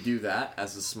 If you do that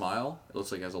as a smile, it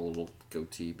looks like it has a little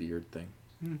goatee beard thing.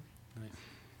 Hmm. Nice.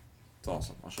 It's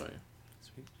awesome. I'll show you.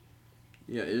 Sweet.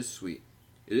 Yeah, it is sweet.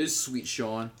 It is sweet,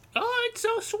 Sean. Oh, it's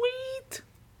so sweet.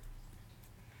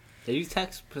 Did you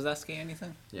text Pozeski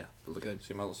anything? Yeah, but look good.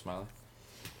 See my little smiley?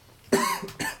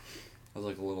 Has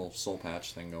like a little soul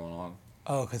patch thing going on.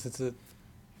 Oh, because it's a.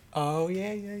 Oh yeah.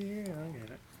 I get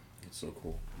it. It's so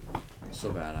cool.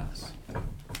 So badass.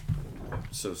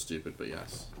 So stupid, but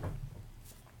yes.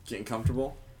 Getting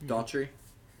comfortable, Daughtry?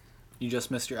 You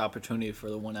just missed your opportunity for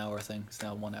the 1 hour thing. It's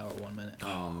now 1 hour, 1 minute.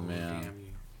 Oh, man. Damn you.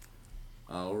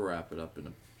 We'll wrap it up in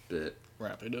a bit.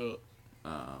 Wrap it up.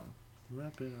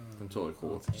 Wrap it up. I'm totally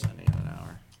cool with just ending in an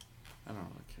hour. I don't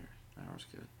really care. An hour's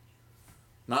good.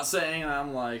 Not saying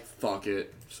I'm like, fuck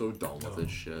it, so done with this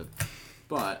shit.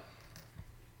 But,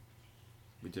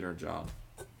 we did our job.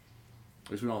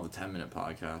 At least we don't have the 10-minute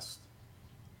podcast.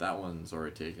 That one's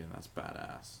already taken. That's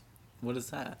badass. What is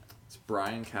that? It's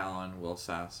Brian Callen, Will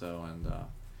Sasso, and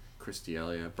Christy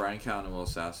Elliott. Brian Callen and Will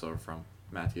Sasso are from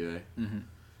Matthew A. Mm-hmm.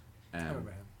 I And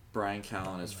remember him. Brian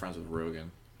Callen is friends with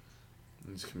Rogan.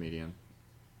 He's a comedian.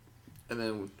 And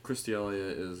then Christy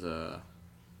Elliott is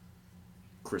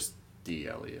Christy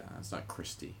Elliott. It's not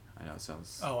Christy. I know it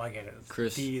sounds... Oh, I get it. It's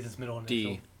Chris D is his middle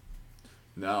initial. D.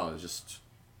 No, it's just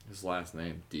his last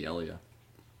name, D'Elia.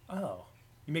 Oh,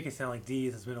 you make it sound like D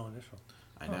is his middle initial.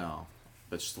 I know.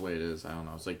 That's just the way it is. I don't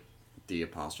know. It's like D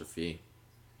apostrophe.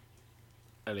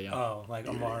 Elliot. Oh, like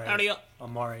Amare. Elliot.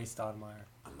 Amare Stoudemire.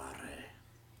 Amare.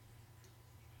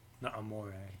 Not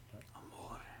Amore. But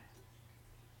Amore.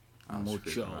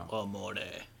 Mucho amore.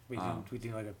 we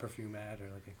do like a perfume ad or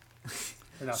like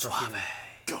a. Or not Suave. perfume.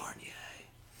 Garnier.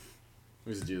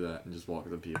 We used to do that and just walk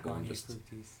up to people and Garnier just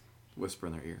Fructis. whisper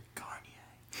in their ear, Garnier.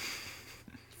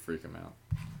 Freak them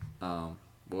out.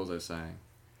 What was I saying?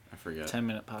 I forget.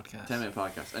 10-minute podcast. 10-minute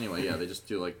podcast. Anyway, yeah, they just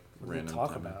do like What do they random.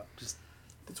 talk 10-minute. about? Just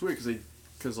It's weird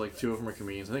because like two of them are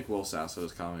comedians. I think Will Sasso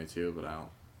does comedy too, but I don't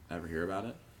ever hear about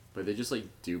it. But they just like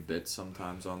do bits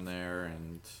sometimes on there,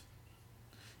 and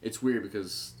it's weird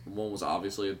because one was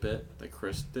obviously a bit that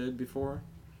Chris did before.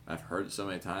 I've heard it so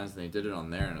many times, and they did it on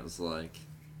there, and it was like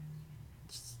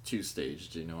it's too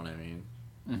staged. You know what I mean?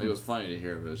 Like, it was funny to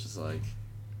hear, but it was just like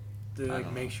do they I like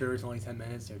don't make know. sure it's only 10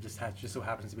 minutes or just so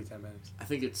happens to be 10 minutes? I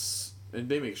think it's and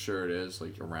they make sure it is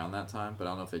like around that time, but I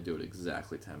don't know if they do it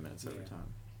exactly 10 minutes every Yeah.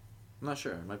 time. I'm not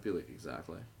sure. It might be like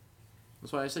exactly.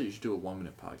 That's why I said you should do a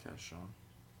 1-minute podcast, Sean.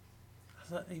 How's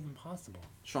that even possible?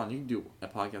 Sean, you can do a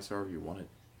podcast however you want it.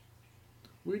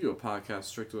 We do a podcast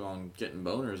strictly on getting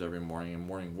boners every morning and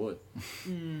morning wood.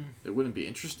 It wouldn't be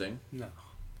interesting. No.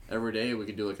 Every day we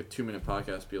could do like a 2-minute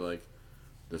podcast, be like,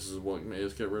 this is what made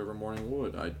us get rid of our morning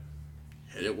wood. I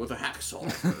hit it with a hacksaw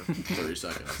for 30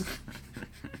 seconds.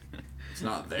 It's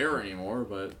not there anymore,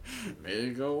 but it made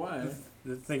it go away.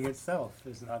 The thing itself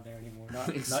is not there anymore.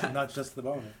 Exactly. Not just the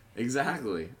boner.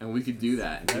 Exactly. And we could do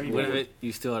that. And Very people What if would- it,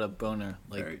 you still had a boner?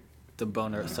 Like, Very- the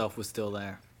boner itself was still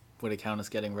there. Would it count as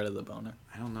getting rid of the boner?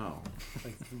 I don't know.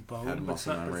 Like the Had bone. It's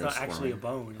muscle not, memory it's of not actually a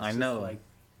squirming. bone. It's I just know. Like,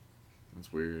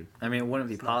 It's weird. I mean, it wouldn't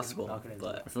be It's not- possible, not gonna do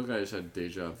but I feel like I just had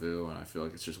deja vu, and I feel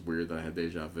like it's just weird that I had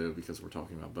deja vu because we're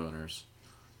talking about boners.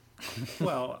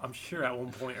 well, I'm sure at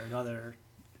one point or another,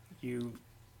 you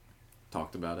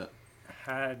Talked about it.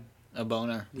 had. a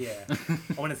boner. Yeah. I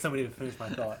wanted somebody to finish my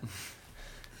thought.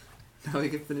 Now we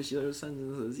can finish the other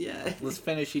sentences. Yeah. Let's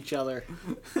finish each other.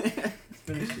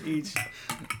 Finish each.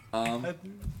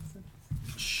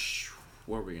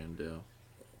 What are we gonna do?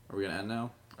 Are we gonna end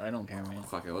now? I don't care, man.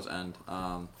 Fuck it, let's end.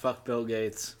 Fuck Bill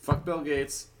Gates. Fuck Bill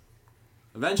Gates.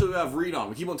 Eventually we have Reed on.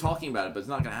 We keep on talking about it, but it's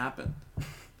not gonna happen.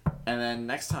 And then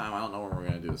next time, I don't know when we're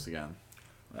gonna do this again.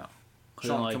 Well,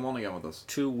 Sean, like come on again with us.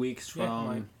 2 weeks Yeah, from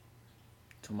like-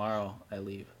 tomorrow, I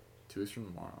leave. 2 weeks from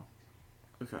tomorrow.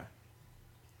 Okay.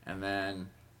 And then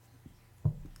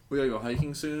we gotta go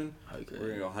hiking soon. Okay. We're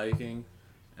gonna go hiking,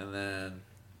 and then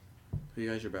who you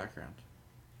guys your background?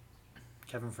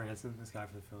 Kevin Franson, this guy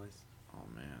for the Phillies. Oh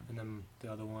man. And then the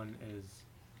other one is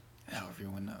Now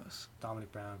everyone knows.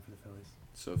 Dominic Brown for the Phillies.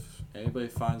 So if anybody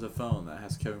finds a phone that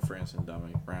has Kevin Franson,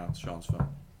 Dominic Brown, it's Sean's phone.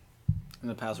 And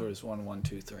the password is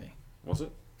 1123. Was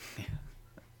it?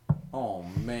 Oh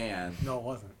man. No, it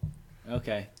wasn't.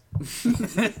 Okay.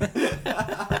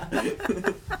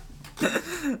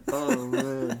 Oh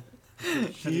man.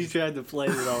 You tried to play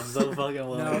it off so fucking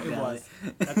well. No, it was.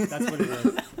 That's what it is.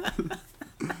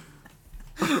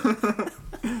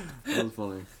 That was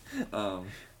funny.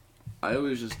 I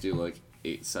always just do like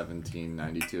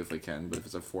 81792 if I can, but if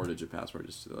it's a 4-digit password,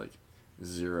 just do like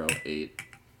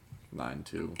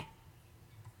 0892.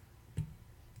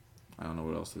 I don't know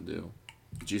what else to do.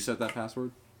 Did you set that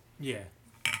password? Yeah.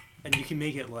 And you can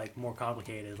make it like more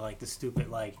complicated, like the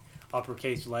stupid like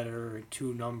uppercase letter,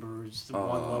 2 numbers, 1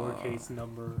 lowercase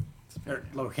number, or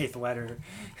lowercase letter.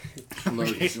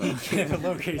 Lowercase number. Yeah,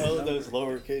 lowercase Oh, number. those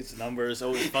lowercase numbers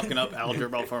always fucking up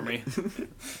algebra for me.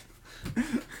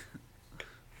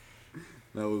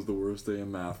 That was the worst day in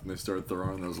math when they started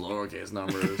throwing those lowercase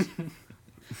numbers.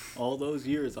 All those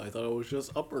years, I thought it was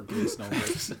just uppercase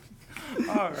numbers.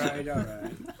 All right.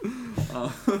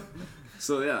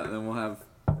 So yeah, then we'll have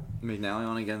McNally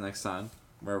on again next time,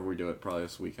 wherever we do it. Probably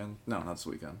this weekend. No, not this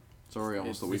weekend. It's already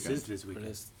almost the This weekend. is this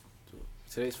weekend.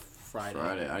 Today's Friday.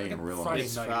 Friday. I didn't even realize. Friday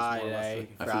It's night is more or less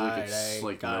Friday. I the weekend. feel like it's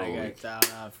like Gotta middle of the get week. down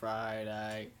on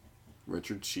Friday.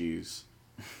 Richard Cheese.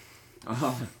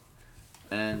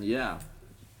 And yeah.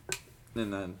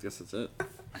 And then I guess that's it.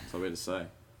 That's all we had to say.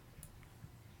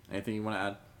 Anything you want to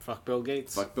add? Fuck Bill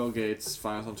Gates. Fuck Bill Gates.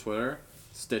 Find us on Twitter,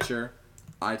 Stitcher,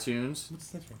 iTunes. What's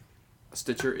Stitcher?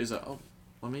 Stitcher is a. Oh,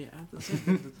 let me add this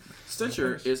in.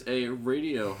 Stitcher is a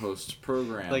radio host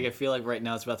program. Like, I feel like right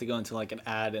now it's about to go into like an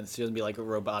ad and it's going to be like a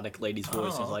robotic lady's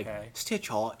voice. Oh, It's like, okay.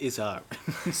 Stitcher is a.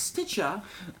 Stitcher.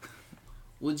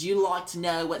 Would you like to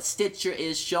know what Stitcher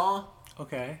is, Sean?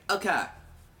 Okay. Okay.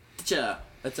 Stitcher.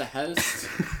 It's a host.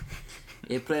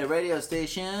 You play a radio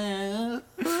station.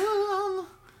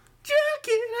 Check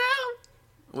it out.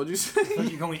 What'd you say? It's like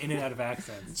you're going in and out of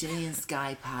accents. Jay and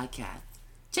Sky podcast.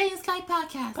 Jay and Sky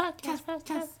podcast.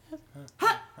 Podcast.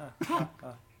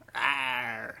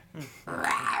 Arr.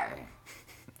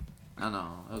 I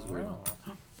know. That was weird.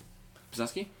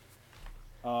 Pizzeski?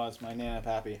 Oh, it's my Nana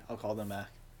Pappy. I'll call them back.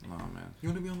 Oh, man. You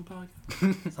want to be on the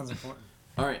podcast? Sounds important.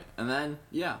 All right. And then,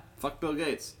 yeah. Fuck Bill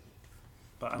Gates.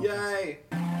 But I don't think so. Yay.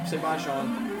 Say bye,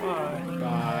 Sean. Bye.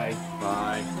 Bye.